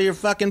pictures of your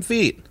fucking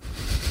feet.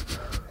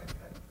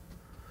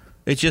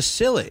 It's just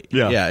silly.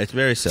 Yeah, it's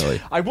very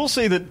silly. I will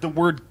say that the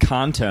word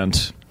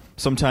content,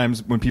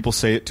 sometimes when people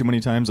say it too many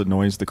times,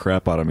 annoys the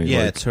crap out of me. Yeah,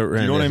 like, it's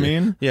horrendous. You know what I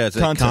mean? Yeah, it's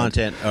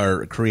content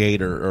or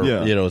creator, or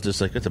you know, it's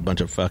just like, it's a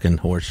bunch of fucking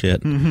horse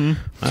shit. Mm-hmm.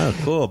 Oh,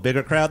 cool,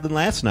 bigger crowd than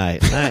last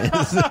night.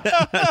 Nice.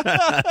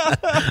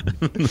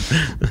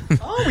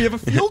 Oh, we have a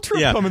field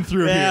trip coming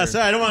through here. Yeah,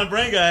 sorry, I don't want to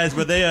bring guys,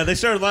 but they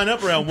started lining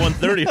up around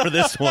 1:30 for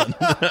this one.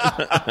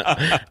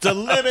 It's a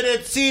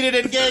limited seated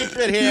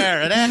engagement here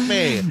at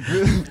Acme.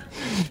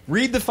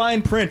 Read the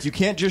fine print. You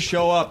can't just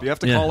show up. You have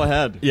to call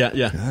ahead. Yeah.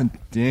 God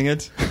dang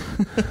it.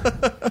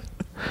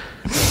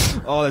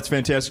 Oh, that's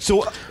fantastic.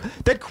 So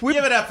that quip.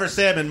 Give it up for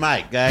Sam and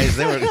Mike, guys.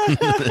 They were.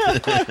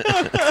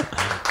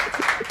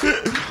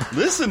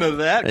 Listen to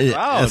that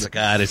crowd.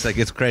 God,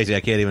 it's crazy.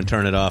 I can't even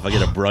turn it off. I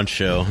get a brunch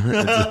show.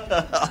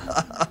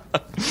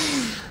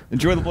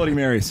 Enjoy the Bloody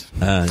Marys.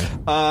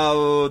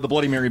 The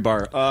Bloody Mary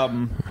bar.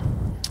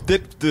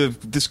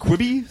 This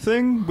Quibi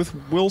thing with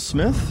Will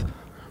Smith.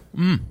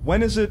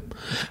 When is it?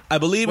 I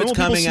believe it's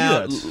coming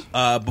out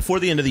before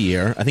the end of the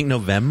year. I think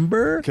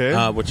November. Okay.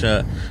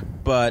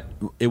 But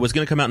it was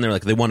going to come out, and they're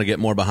like, they want to get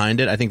more behind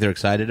it. I think they're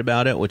excited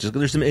about it.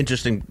 There's some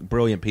interesting,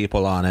 brilliant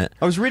people on it.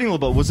 I was reading a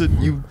little bit. Was it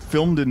you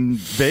filmed in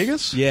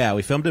Vegas? Yeah,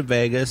 we filmed in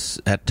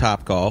Vegas at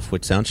Topgolf,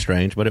 which sounds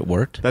strange, but it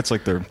worked. That's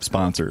like their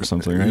sponsor or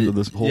something, right?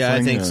 This whole thing?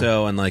 I think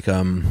so. And like, you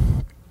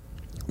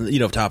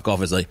know,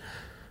 Topgolf is like,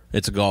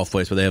 it's a golf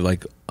place, but they have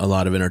like a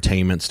lot of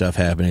entertainment stuff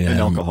happening and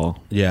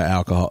alcohol. Yeah,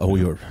 alcohol. Oh,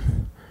 we were.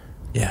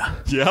 Yeah.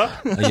 Yeah.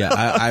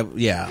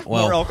 Yeah.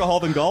 Well, more alcohol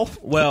than golf.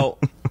 Well,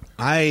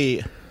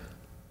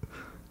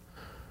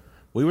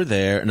 we were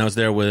there, and I was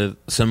there with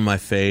some of my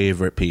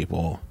favorite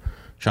people.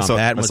 Sean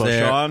Patton was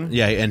there. Sean.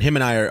 Yeah, and him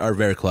and I are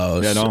very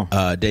close. Yeah, I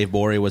know. Dave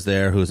Borey was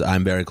there, who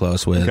I'm very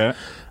close with. Okay.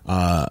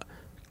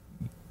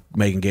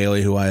 Megan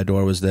Gailey, who I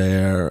adore, was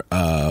there.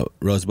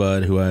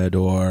 Rosebud, who I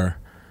adore.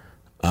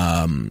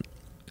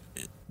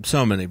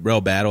 So many.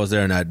 Real Battle was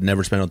there, and I'd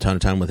never spent a ton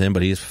of time with him,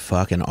 but he's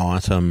fucking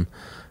awesome.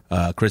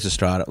 Chris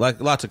Estrada, like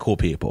lots of cool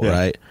people,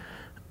 right?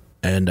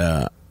 And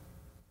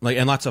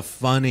and lots of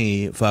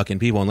funny fucking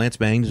people. And Lance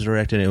Bangs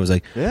directed it. It was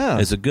like,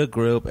 it's a good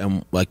group,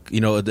 and like,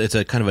 you know, it's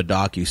a kind of a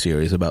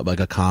docu-series about like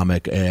a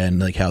comic and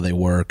like how they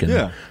work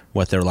and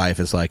what their life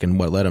is like and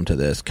what led them to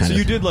this kind of. So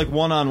you did like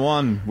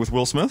one-on-one with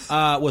Will Smith?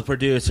 With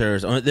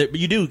producers.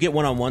 You do get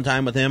one-on-one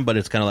time with him, but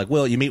it's kind of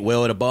like, you meet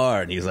Will at a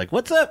bar, and he's like,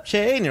 "What's up,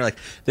 Shay?" And you're like,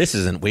 "This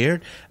isn't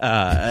weird."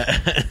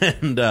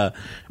 And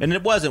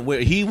it wasn't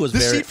weird. He was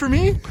this seat for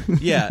me?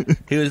 Yeah,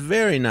 he was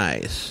very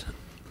nice.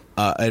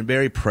 And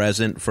very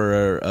present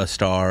for a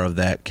star of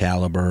that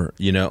caliber,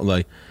 you know,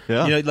 like, you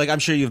know, like I'm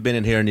sure you've been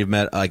in here and you've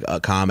met like a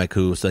comic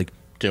who's like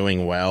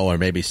doing well or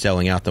maybe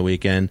selling out the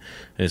weekend,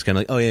 and it's kind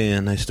of like, oh yeah,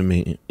 nice to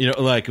meet you, you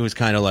know, like it was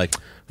kind of like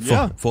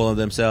full of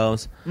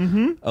themselves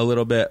a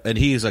little bit, and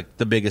he's like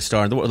the biggest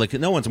star in the world. Like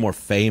no one's more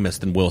famous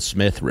than Will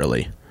Smith,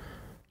 really.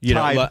 You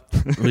know,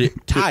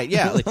 tied,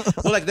 yeah. Like,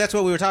 well, like that's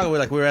what we were talking about.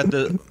 Like we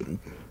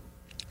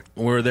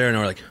were there, and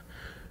I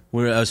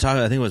was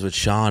talking. I think it was with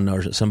Sean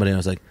or somebody, and I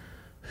was like,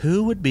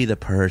 who would be the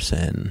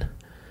person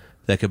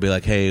that could be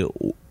like, hey,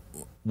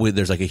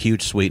 there's like a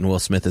huge suite and Will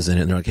Smith is in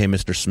it, and they're like, hey,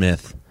 Mr.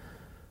 Smith,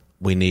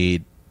 we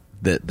need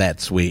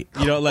that suite.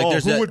 You know,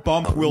 like who would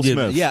bump Will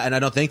Smith? Yeah, and I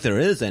don't think there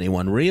is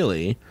anyone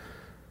really.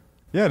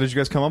 Yeah, did you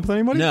guys come up with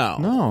anybody?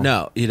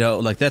 No. You know,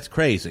 like that's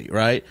crazy,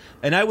 right?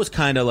 And I was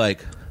kind of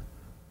like,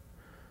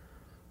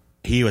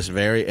 he's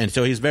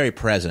very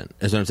present.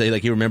 Is what I'm saying.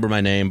 Like, you remember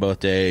my name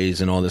both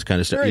days and all this kind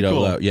of stuff. Very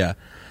cool.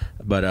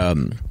 But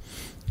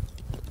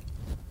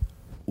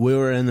we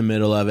were in the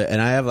middle of it,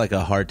 and I have like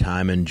a hard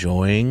time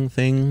enjoying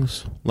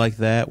things like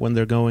that when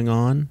they're going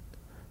on.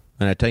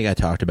 And I think I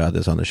talked about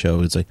this on the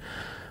show. It's like,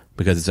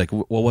 because it's like,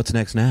 well, what's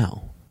next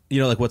now?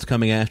 You know, like what's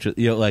coming after?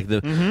 You know, like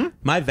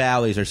my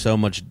valleys are so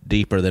much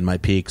deeper than my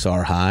peaks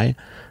are high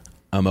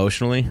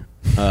emotionally.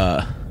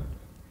 And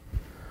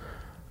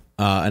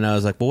I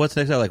was like, well, what's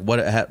next? Like, what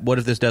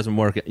if this doesn't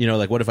work? You know,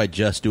 like, what if I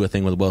just do a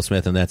thing with Will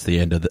Smith and that's the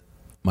end of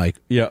my,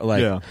 And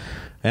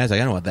I was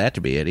like, I don't want that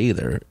to be it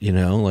either, you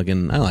know. Like,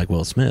 and I like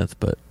Will Smith,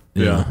 but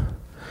you know.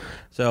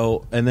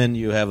 So, and then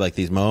you have like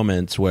these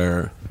moments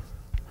where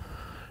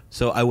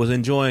So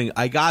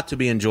I got to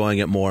be enjoying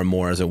it more and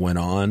more as it went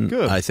on.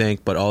 Good. I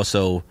think, but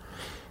also,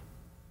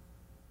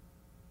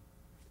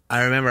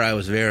 I remember I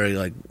was very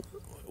like,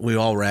 we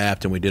all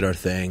rapped and we did our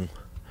thing,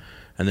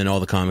 and then all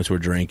the comics were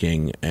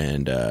drinking,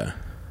 and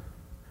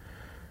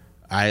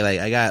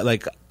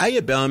I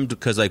get bummed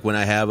because like when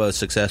I have a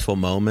successful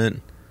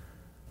moment,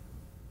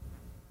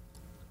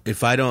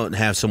 if I don't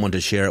have someone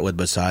to share it with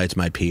besides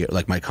my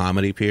my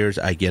comedy peers,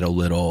 I get a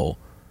little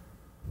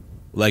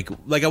like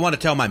I want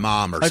to tell my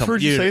mom or something. I've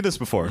heard you say this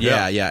before.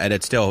 Yeah, and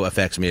it still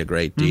affects me a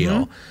great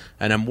deal,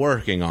 and I'm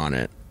working on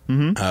it,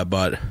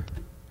 but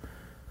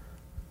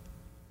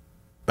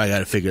I got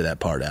to figure that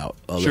part out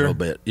a little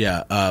bit.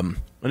 Yeah, and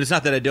it's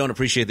not that I don't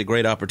appreciate the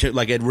great opportunity,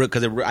 like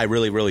because I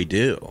really, really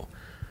do.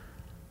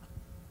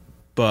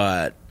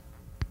 But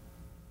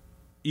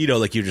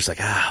like you're just like,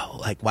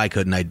 like why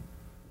couldn't I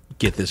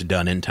get this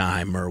done in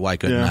time, or why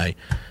couldn't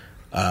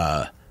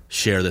I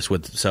share this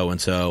with so and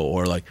so,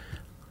 or like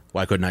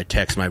why couldn't I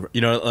text my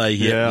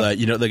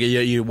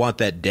you want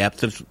that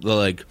depth of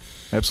like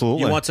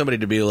absolutely, you want somebody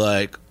to be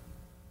like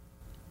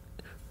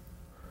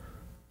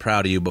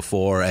proud of you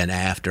before and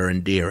after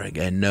and during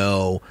and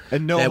know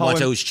that once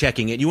who's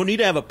checking it. You need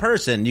to have a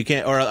person you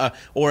can't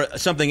or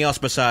something else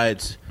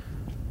besides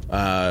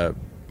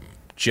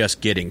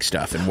just getting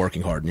stuff and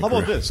working hard in your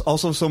career. How about this?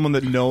 Also someone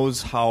that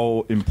knows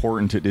how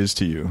important it is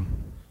to you.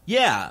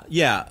 Yeah.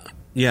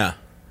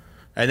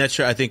 And that's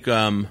true. I think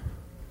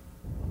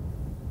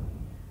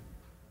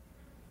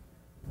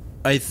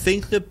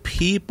the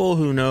people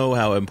who know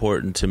how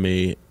important to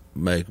me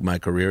my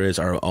career is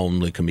are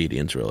only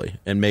comedians, really,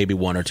 and maybe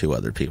one or two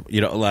other people.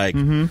 You're like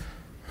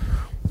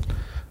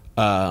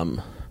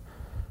a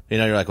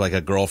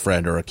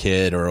girlfriend or a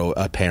kid or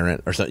a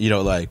parent or something.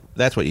 Like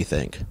that's what you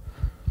think,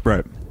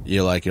 right?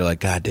 You're like,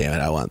 God damn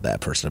it, I want that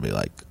person to be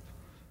like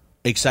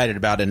excited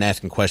about it and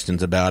asking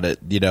questions about it,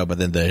 but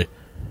then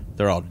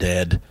they're all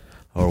dead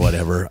or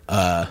whatever.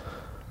 Yeah.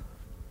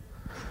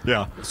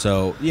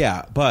 So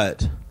yeah,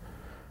 but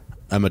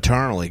I'm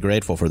eternally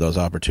grateful for those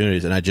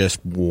opportunities, and I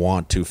just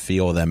want to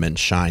feel them and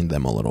shine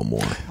them a little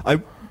more.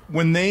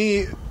 When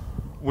you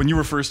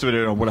were first doing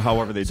it,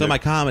 however they did. So my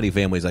comedy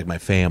family is like my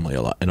family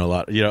a lot.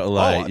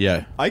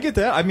 Yeah. I get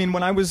that. I mean,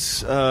 when I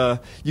was, I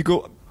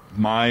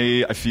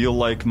feel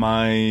like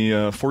my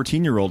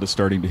 14-year-old is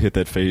starting to hit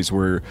that phase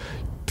where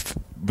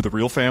the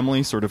real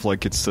family sort of like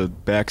gets the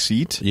back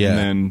seat, and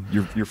then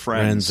your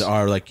friends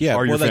are like,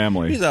 are your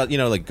family. He's out,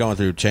 like going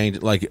through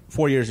change. Like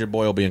 4 years, your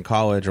boy will be in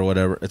college or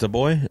whatever. It's a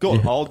boy.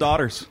 All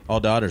daughters. All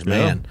daughters,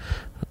 man.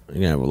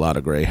 You have a lot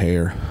of gray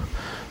hair.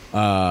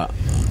 God,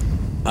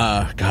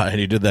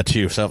 and you did that to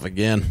yourself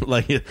again.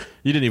 Like you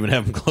didn't even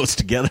have them close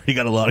together. You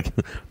got a lot of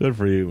good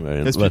for you,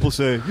 man. As people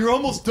say, you're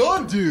almost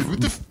done,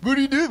 dude. What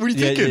are you doing? What are you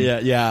thinking?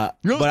 Yeah.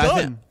 You're almost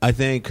done. I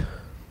think.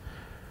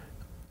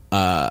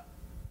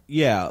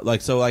 Yeah,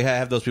 like so. Like I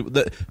have those people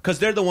because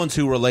they're the ones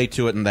who relate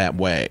to it in that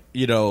way.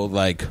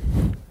 Like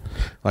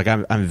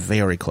I'm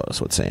very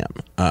close with Sam,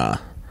 and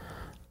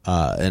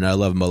I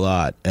love him a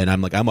lot. And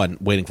I'm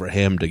waiting for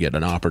him to get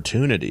an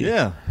opportunity.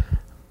 Yeah,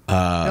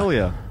 hell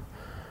yeah.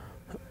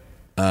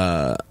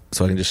 So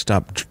I can just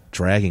stop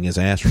dragging his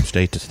ass from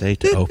state to state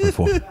to open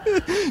for him.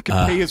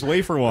 Can pay his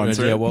way for once.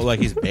 Yeah, well, like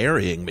he's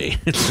burying me.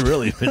 It's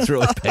really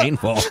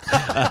painful.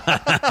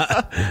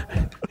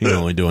 He's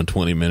only doing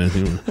 20 minutes.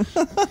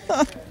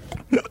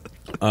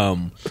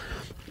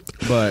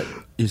 But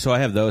so I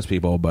have those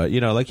people, but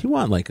like you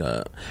want like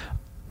you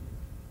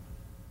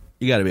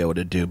got to be able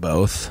to do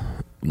both,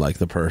 like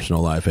the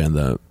personal life and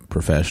the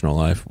professional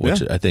life,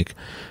 which I think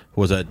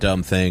was a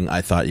dumb thing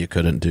I thought you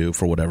couldn't do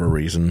for whatever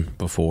reason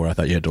before. I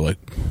thought you had to like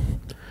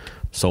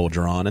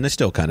soldier on, and I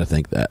still kind of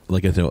think that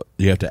like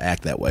you have to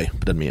act that way,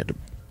 but doesn't mean you have to.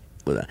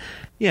 With that.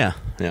 Yeah.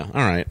 All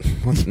right.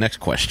 What's the next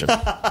question?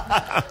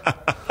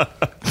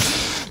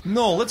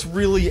 No, let's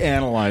really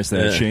analyze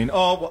that, Shane.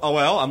 Oh,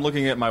 well, I'm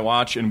looking at my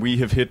watch, and we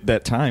have hit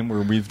that time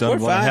where we've done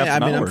half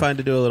an hour. I'm fine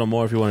to do a little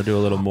more if you want to do a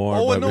little more.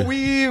 Oh, no,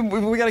 we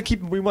got to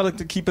keep. We want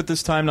to keep it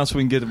this time now, so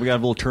we got a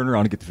little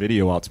turnaround to get the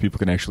video out, so people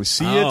can actually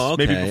see it.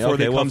 Okay, maybe before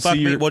they come see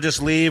you. We'll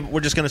just leave.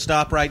 We're just going to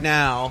stop right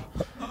now.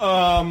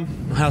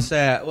 How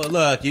sad. Well,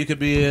 look, you could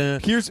be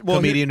a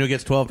comedian who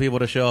gets 12 people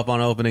to show up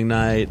on opening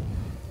night.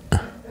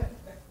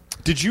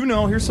 Did you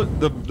know? Here's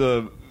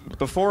the.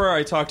 Before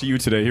I talked to you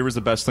today, here was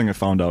the best thing I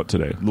found out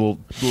today. Little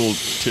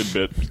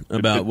tidbit.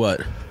 About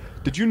what?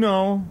 Did you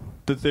know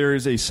that there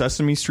is a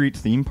Sesame Street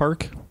theme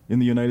park in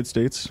the United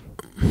States?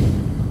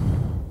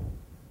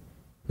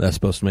 That's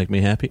supposed to make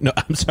me happy? No,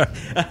 I'm sorry.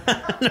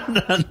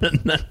 No.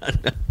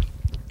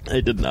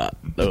 I did not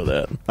know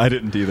that. I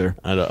didn't either.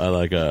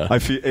 I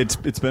feel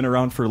it's been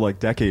around for like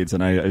decades,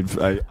 and I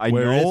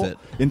Where know is it?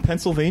 In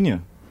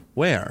Pennsylvania.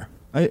 Where?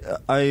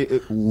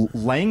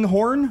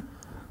 Langhorne.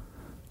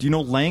 Do you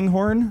know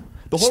Langhorne?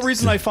 The whole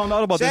reason I found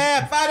out about this...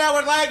 Sam, find out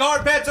where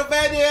Langhorne,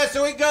 Pennsylvania is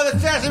so we can go to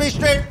the Sesame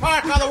Street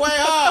Park on the way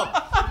home!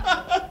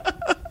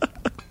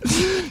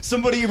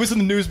 It was in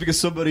the news because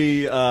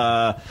somebody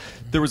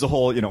there was a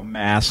whole,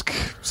 mask.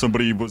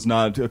 Somebody was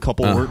not, a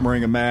couple weren't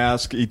wearing a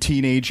mask. A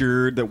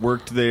teenager that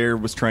worked there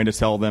was trying to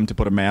tell them to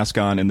put a mask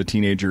on, and the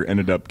teenager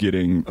ended up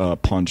getting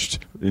punched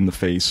in the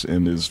face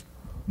and is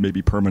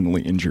maybe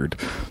permanently injured.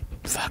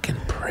 Fucking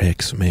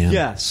pricks, man.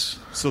 Yes.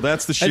 So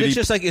that's the shitty... And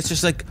it's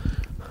just like,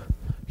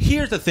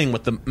 here's the thing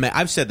with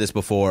I've said this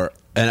before,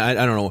 and I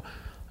don't know,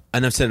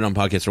 and I've said it on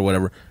podcasts or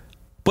whatever,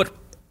 but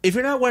if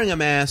you're not wearing a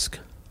mask,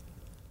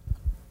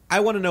 I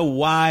want to know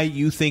why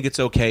you think it's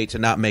okay to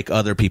not make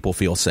other people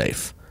feel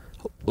safe.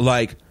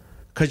 Like,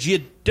 because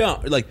you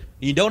don't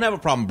have a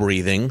problem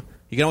breathing.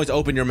 You can always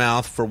open your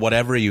mouth for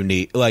whatever you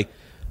need. Like,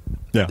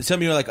 some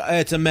of you are like,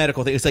 it's a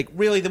medical thing. It's like,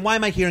 really? Then why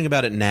am I hearing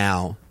about it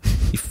now?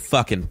 You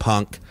fucking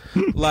punk.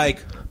 Like,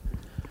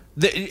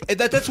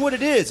 that's what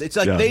it is. It's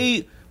like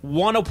they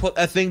want to put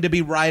a thing to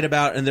be right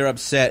about, and they're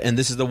upset, and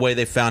this is the way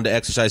they found to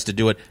exercise to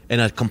do it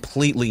in a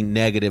completely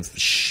negative,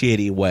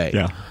 shitty way.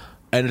 Yeah.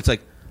 And it's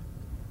like,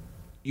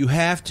 you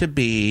have to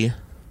be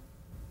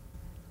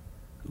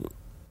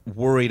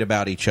worried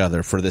about each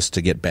other for this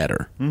to get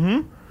better.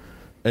 Mm-hmm.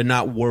 And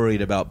not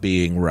worried about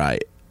being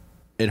right.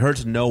 It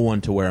hurts no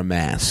one to wear a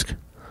mask.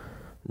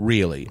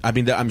 Really. I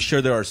mean, I'm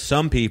sure there are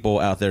some people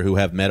out there who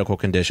have medical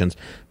conditions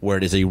where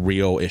it is a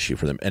real issue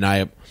for them. And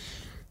I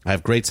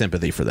have great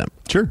sympathy for them.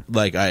 Sure.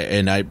 Like,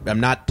 I'm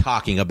not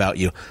talking about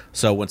you.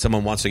 So when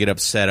someone wants to get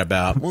upset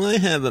about, well, I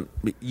haven't,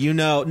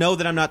 know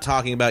that I'm not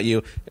talking about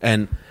you,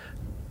 and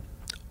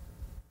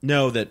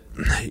know that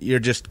you're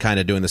just kind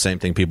of doing the same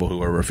thing people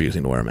who are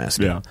refusing to wear a mask.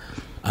 Yeah.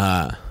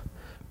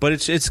 But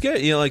it's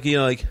good.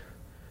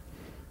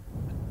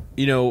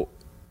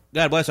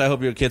 God bless, I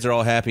hope your kids are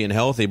all happy and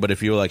healthy, but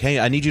if you were like, hey,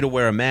 I need you to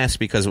wear a mask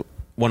because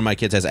one of my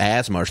kids has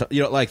asthma or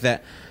something, like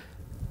that,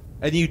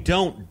 and you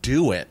don't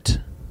do it,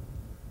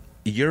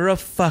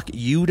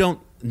 you don't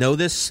know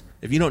this.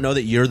 If you don't know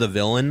that you're the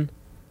villain,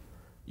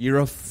 you're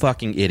a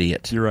fucking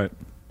idiot. You're right.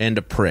 And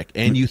a prick.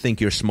 And you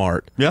think you're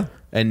smart. Yeah.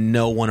 And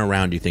no one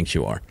around you thinks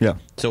you are. Yeah.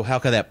 So how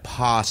could that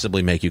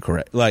possibly make you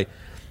correct? And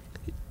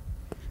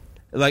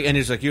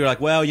it's like, you're like,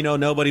 well,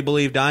 nobody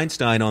believed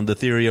Einstein on the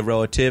theory of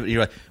relativity.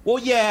 You're like, well,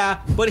 yeah,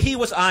 but he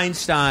was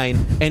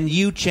Einstein, and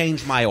you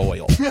changed my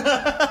oil.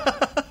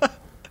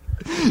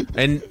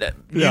 And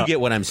you get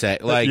what I'm saying.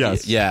 Like,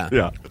 yes.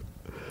 Yeah.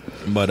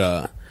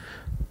 But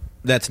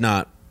that's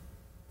not.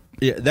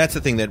 Yeah, that's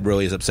the thing that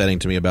really is upsetting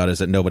to me about it, is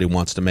that nobody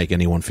wants to make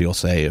anyone feel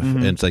safe. Mm-hmm.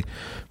 And it's like,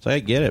 so I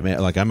get it, man.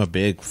 Like, I'm a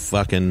big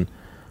fucking,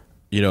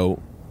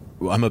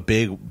 I'm a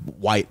big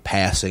white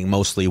passing,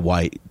 mostly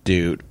white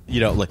dude.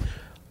 Like,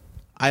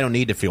 I don't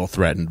need to feel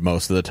threatened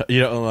most of the time.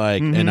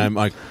 Mm-hmm. And I'm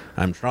like,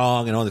 I'm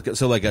strong and all this.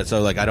 So I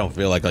don't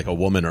feel like a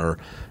woman or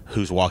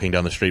who's walking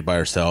down the street by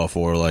herself,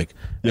 or like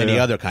any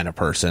other kind of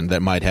person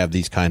that might have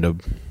these kind of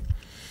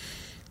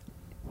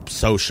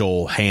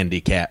social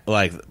handicap,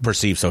 like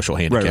perceived social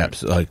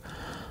handicaps. Right.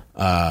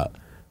 Like,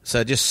 so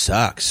it just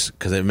sucks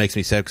because it makes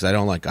me sad, because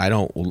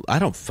I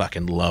don't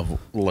fucking love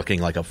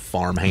looking like a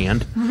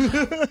farmhand.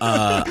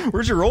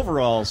 Where's your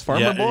overalls,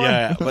 farmer boy?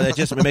 Yeah, but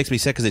it makes me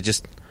sad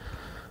because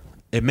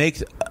it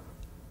makes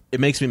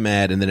me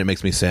mad, and then it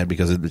makes me sad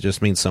because it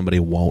just means somebody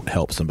won't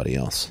help somebody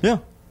else. Yeah.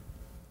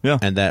 Yeah,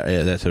 and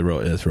that's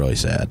really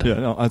sad. Yeah,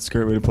 no, that's a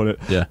great way to put it.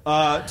 Yeah.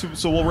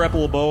 So we'll wrap a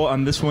little bow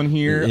on this one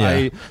here.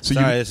 Yeah. This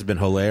has been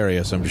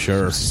hilarious, I'm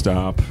sure.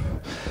 Stop.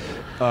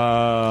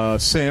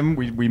 Sam,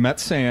 we met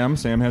Sam.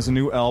 Sam has a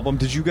new album.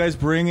 Did you guys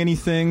bring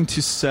anything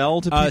to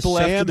sell to people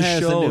after the show?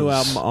 Sam has a new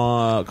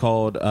album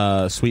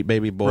called Sweet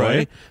Baby Boy,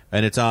 right?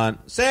 And it's on.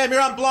 Sam,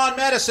 you're on Blonde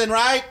Medicine,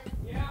 right?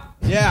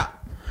 Yeah.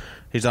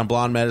 He's on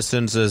Blonde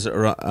Medicines,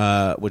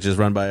 which is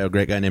run by a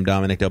great guy named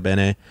Dominic Del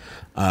Bene,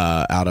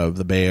 out of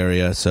the Bay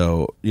Area.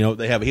 So he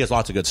has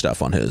lots of good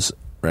stuff on his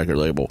record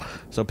label.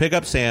 So pick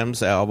up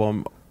Sam's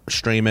album,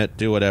 stream it,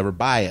 do whatever,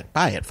 buy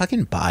it,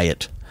 fucking buy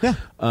it.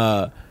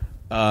 Yeah.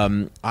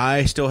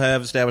 I still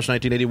have Established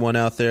 1981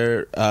 out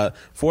there.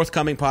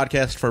 Forthcoming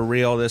podcast for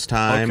real this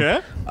time.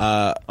 Okay.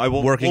 I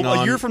will working on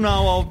a year from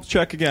now. I'll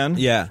check again.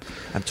 Yeah,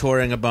 I'm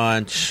touring a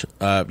bunch.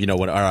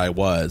 What I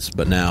was,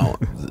 but now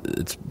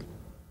it's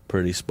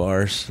pretty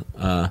sparse.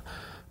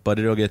 But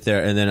it'll get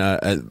there, and then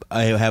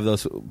I have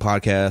those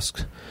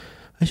podcasts.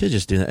 I should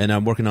just do that. And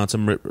I'm working on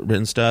some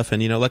written stuff.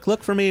 And,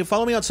 look for me.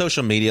 Follow me on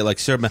social media. Like,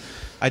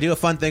 I do a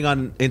fun thing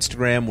on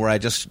Instagram where I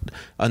just,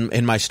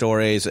 in my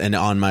stories and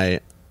on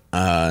my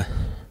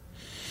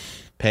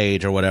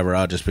page or whatever,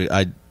 I'll just be,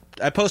 I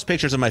post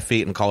pictures of my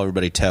feet and call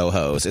everybody toe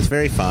hose. It's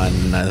very fun.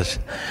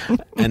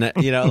 And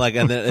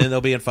and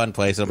they'll be in fun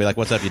place. It'll be like,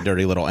 what's up, you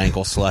dirty little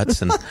ankle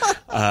sluts?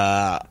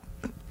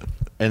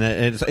 And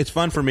it's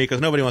fun for me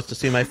because nobody wants to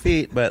see my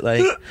feet, but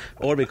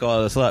or be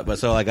called a slut. But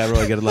so I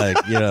really get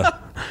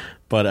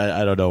but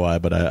I don't know why,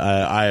 but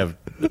I have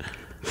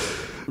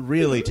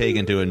really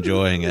taken to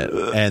enjoying it,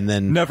 and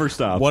then never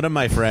stop. One of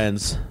my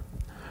friends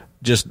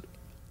just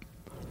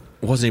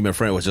wasn't even a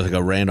friend; it was just like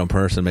a random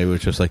person. Maybe it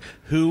was just like,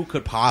 who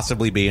could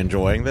possibly be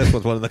enjoying this?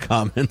 Was one of the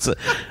comments.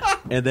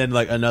 And then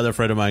another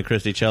friend of mine,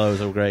 Christy Cello,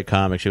 was a great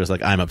comic. She was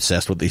like, I'm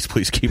obsessed with these.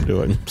 Please keep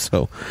doing them.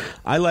 So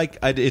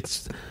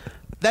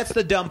that's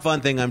the dumb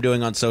fun thing I'm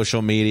doing on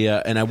social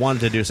media, and I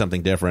wanted to do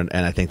something different,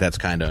 and I think that's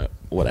kind of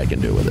what I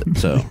can do with it.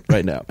 So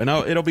right now, and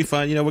it'll be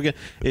fun. We're gonna,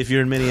 if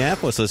you're in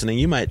Minneapolis listening,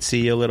 you might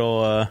see a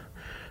little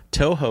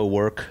Toho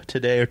work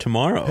today or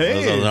tomorrow.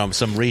 Hey.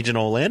 Some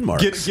regional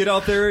landmarks. Get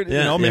out there.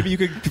 Maybe you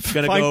could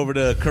gonna go over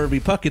to Kirby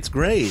Puckett's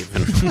grave.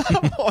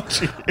 Oh,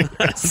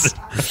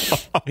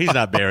 He's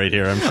not buried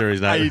here. I'm sure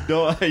he's not.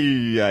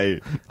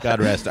 God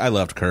rest. I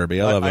loved Kirby.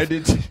 I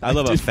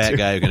love a fat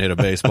guy who can hit a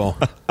baseball.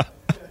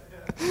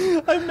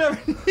 I've never.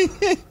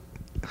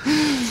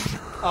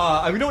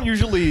 We don't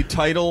usually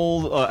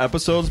title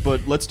episodes,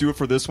 but let's do it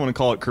for this one and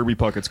call it Kirby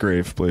Puckett's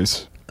Grave,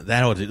 please.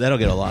 That'll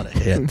get a lot of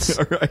hits.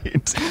 All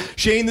right,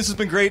 Shane, this has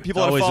been great.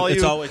 People want to follow you.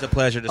 It's always a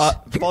pleasure to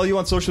follow you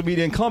on social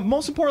media, and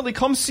most importantly,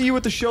 come see you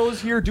at the shows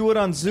here. Do it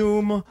on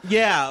Zoom.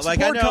 Yeah,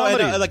 like I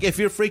know, like if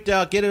you're freaked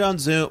out, get it on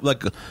Zoom.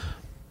 Like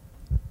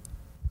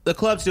the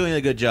club's doing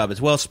a good job.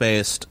 It's well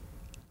spaced.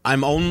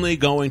 I'm only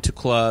going to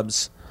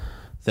clubs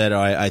that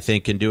I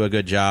think can do a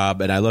good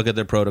job, and I look at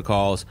their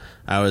protocols.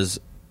 And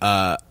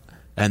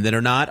that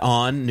are not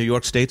on New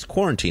York State's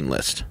quarantine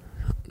list.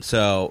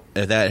 So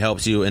if that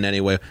helps you in any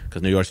way,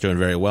 because New York's doing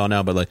very well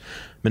now, but like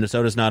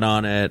Minnesota's not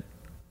on it,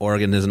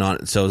 Oregon isn't on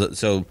it.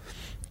 So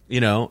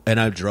and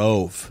I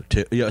drove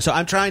to. So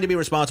I'm trying to be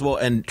responsible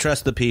and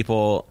trust the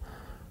people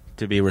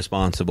to be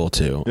responsible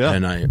too. Yeah.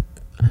 And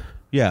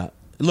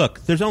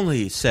look, there's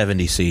only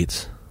 70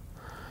 seats.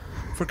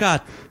 For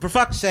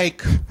fuck's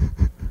sake.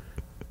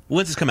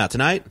 When's this come out,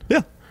 tonight?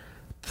 Yeah.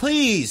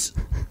 Please,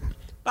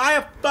 buy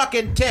a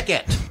fucking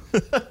ticket.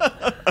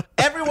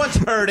 Everyone's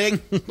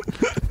hurting.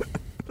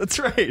 That's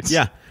right.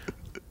 Yeah.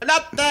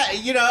 Not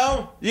that,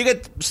 you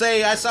could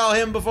say I saw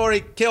him before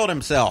he killed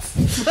himself.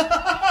 All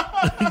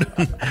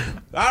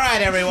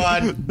right,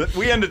 everyone.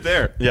 We end it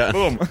there. Yeah.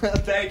 Boom.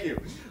 Thank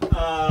you.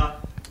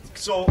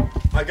 So,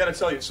 I got to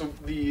tell you,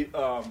 the...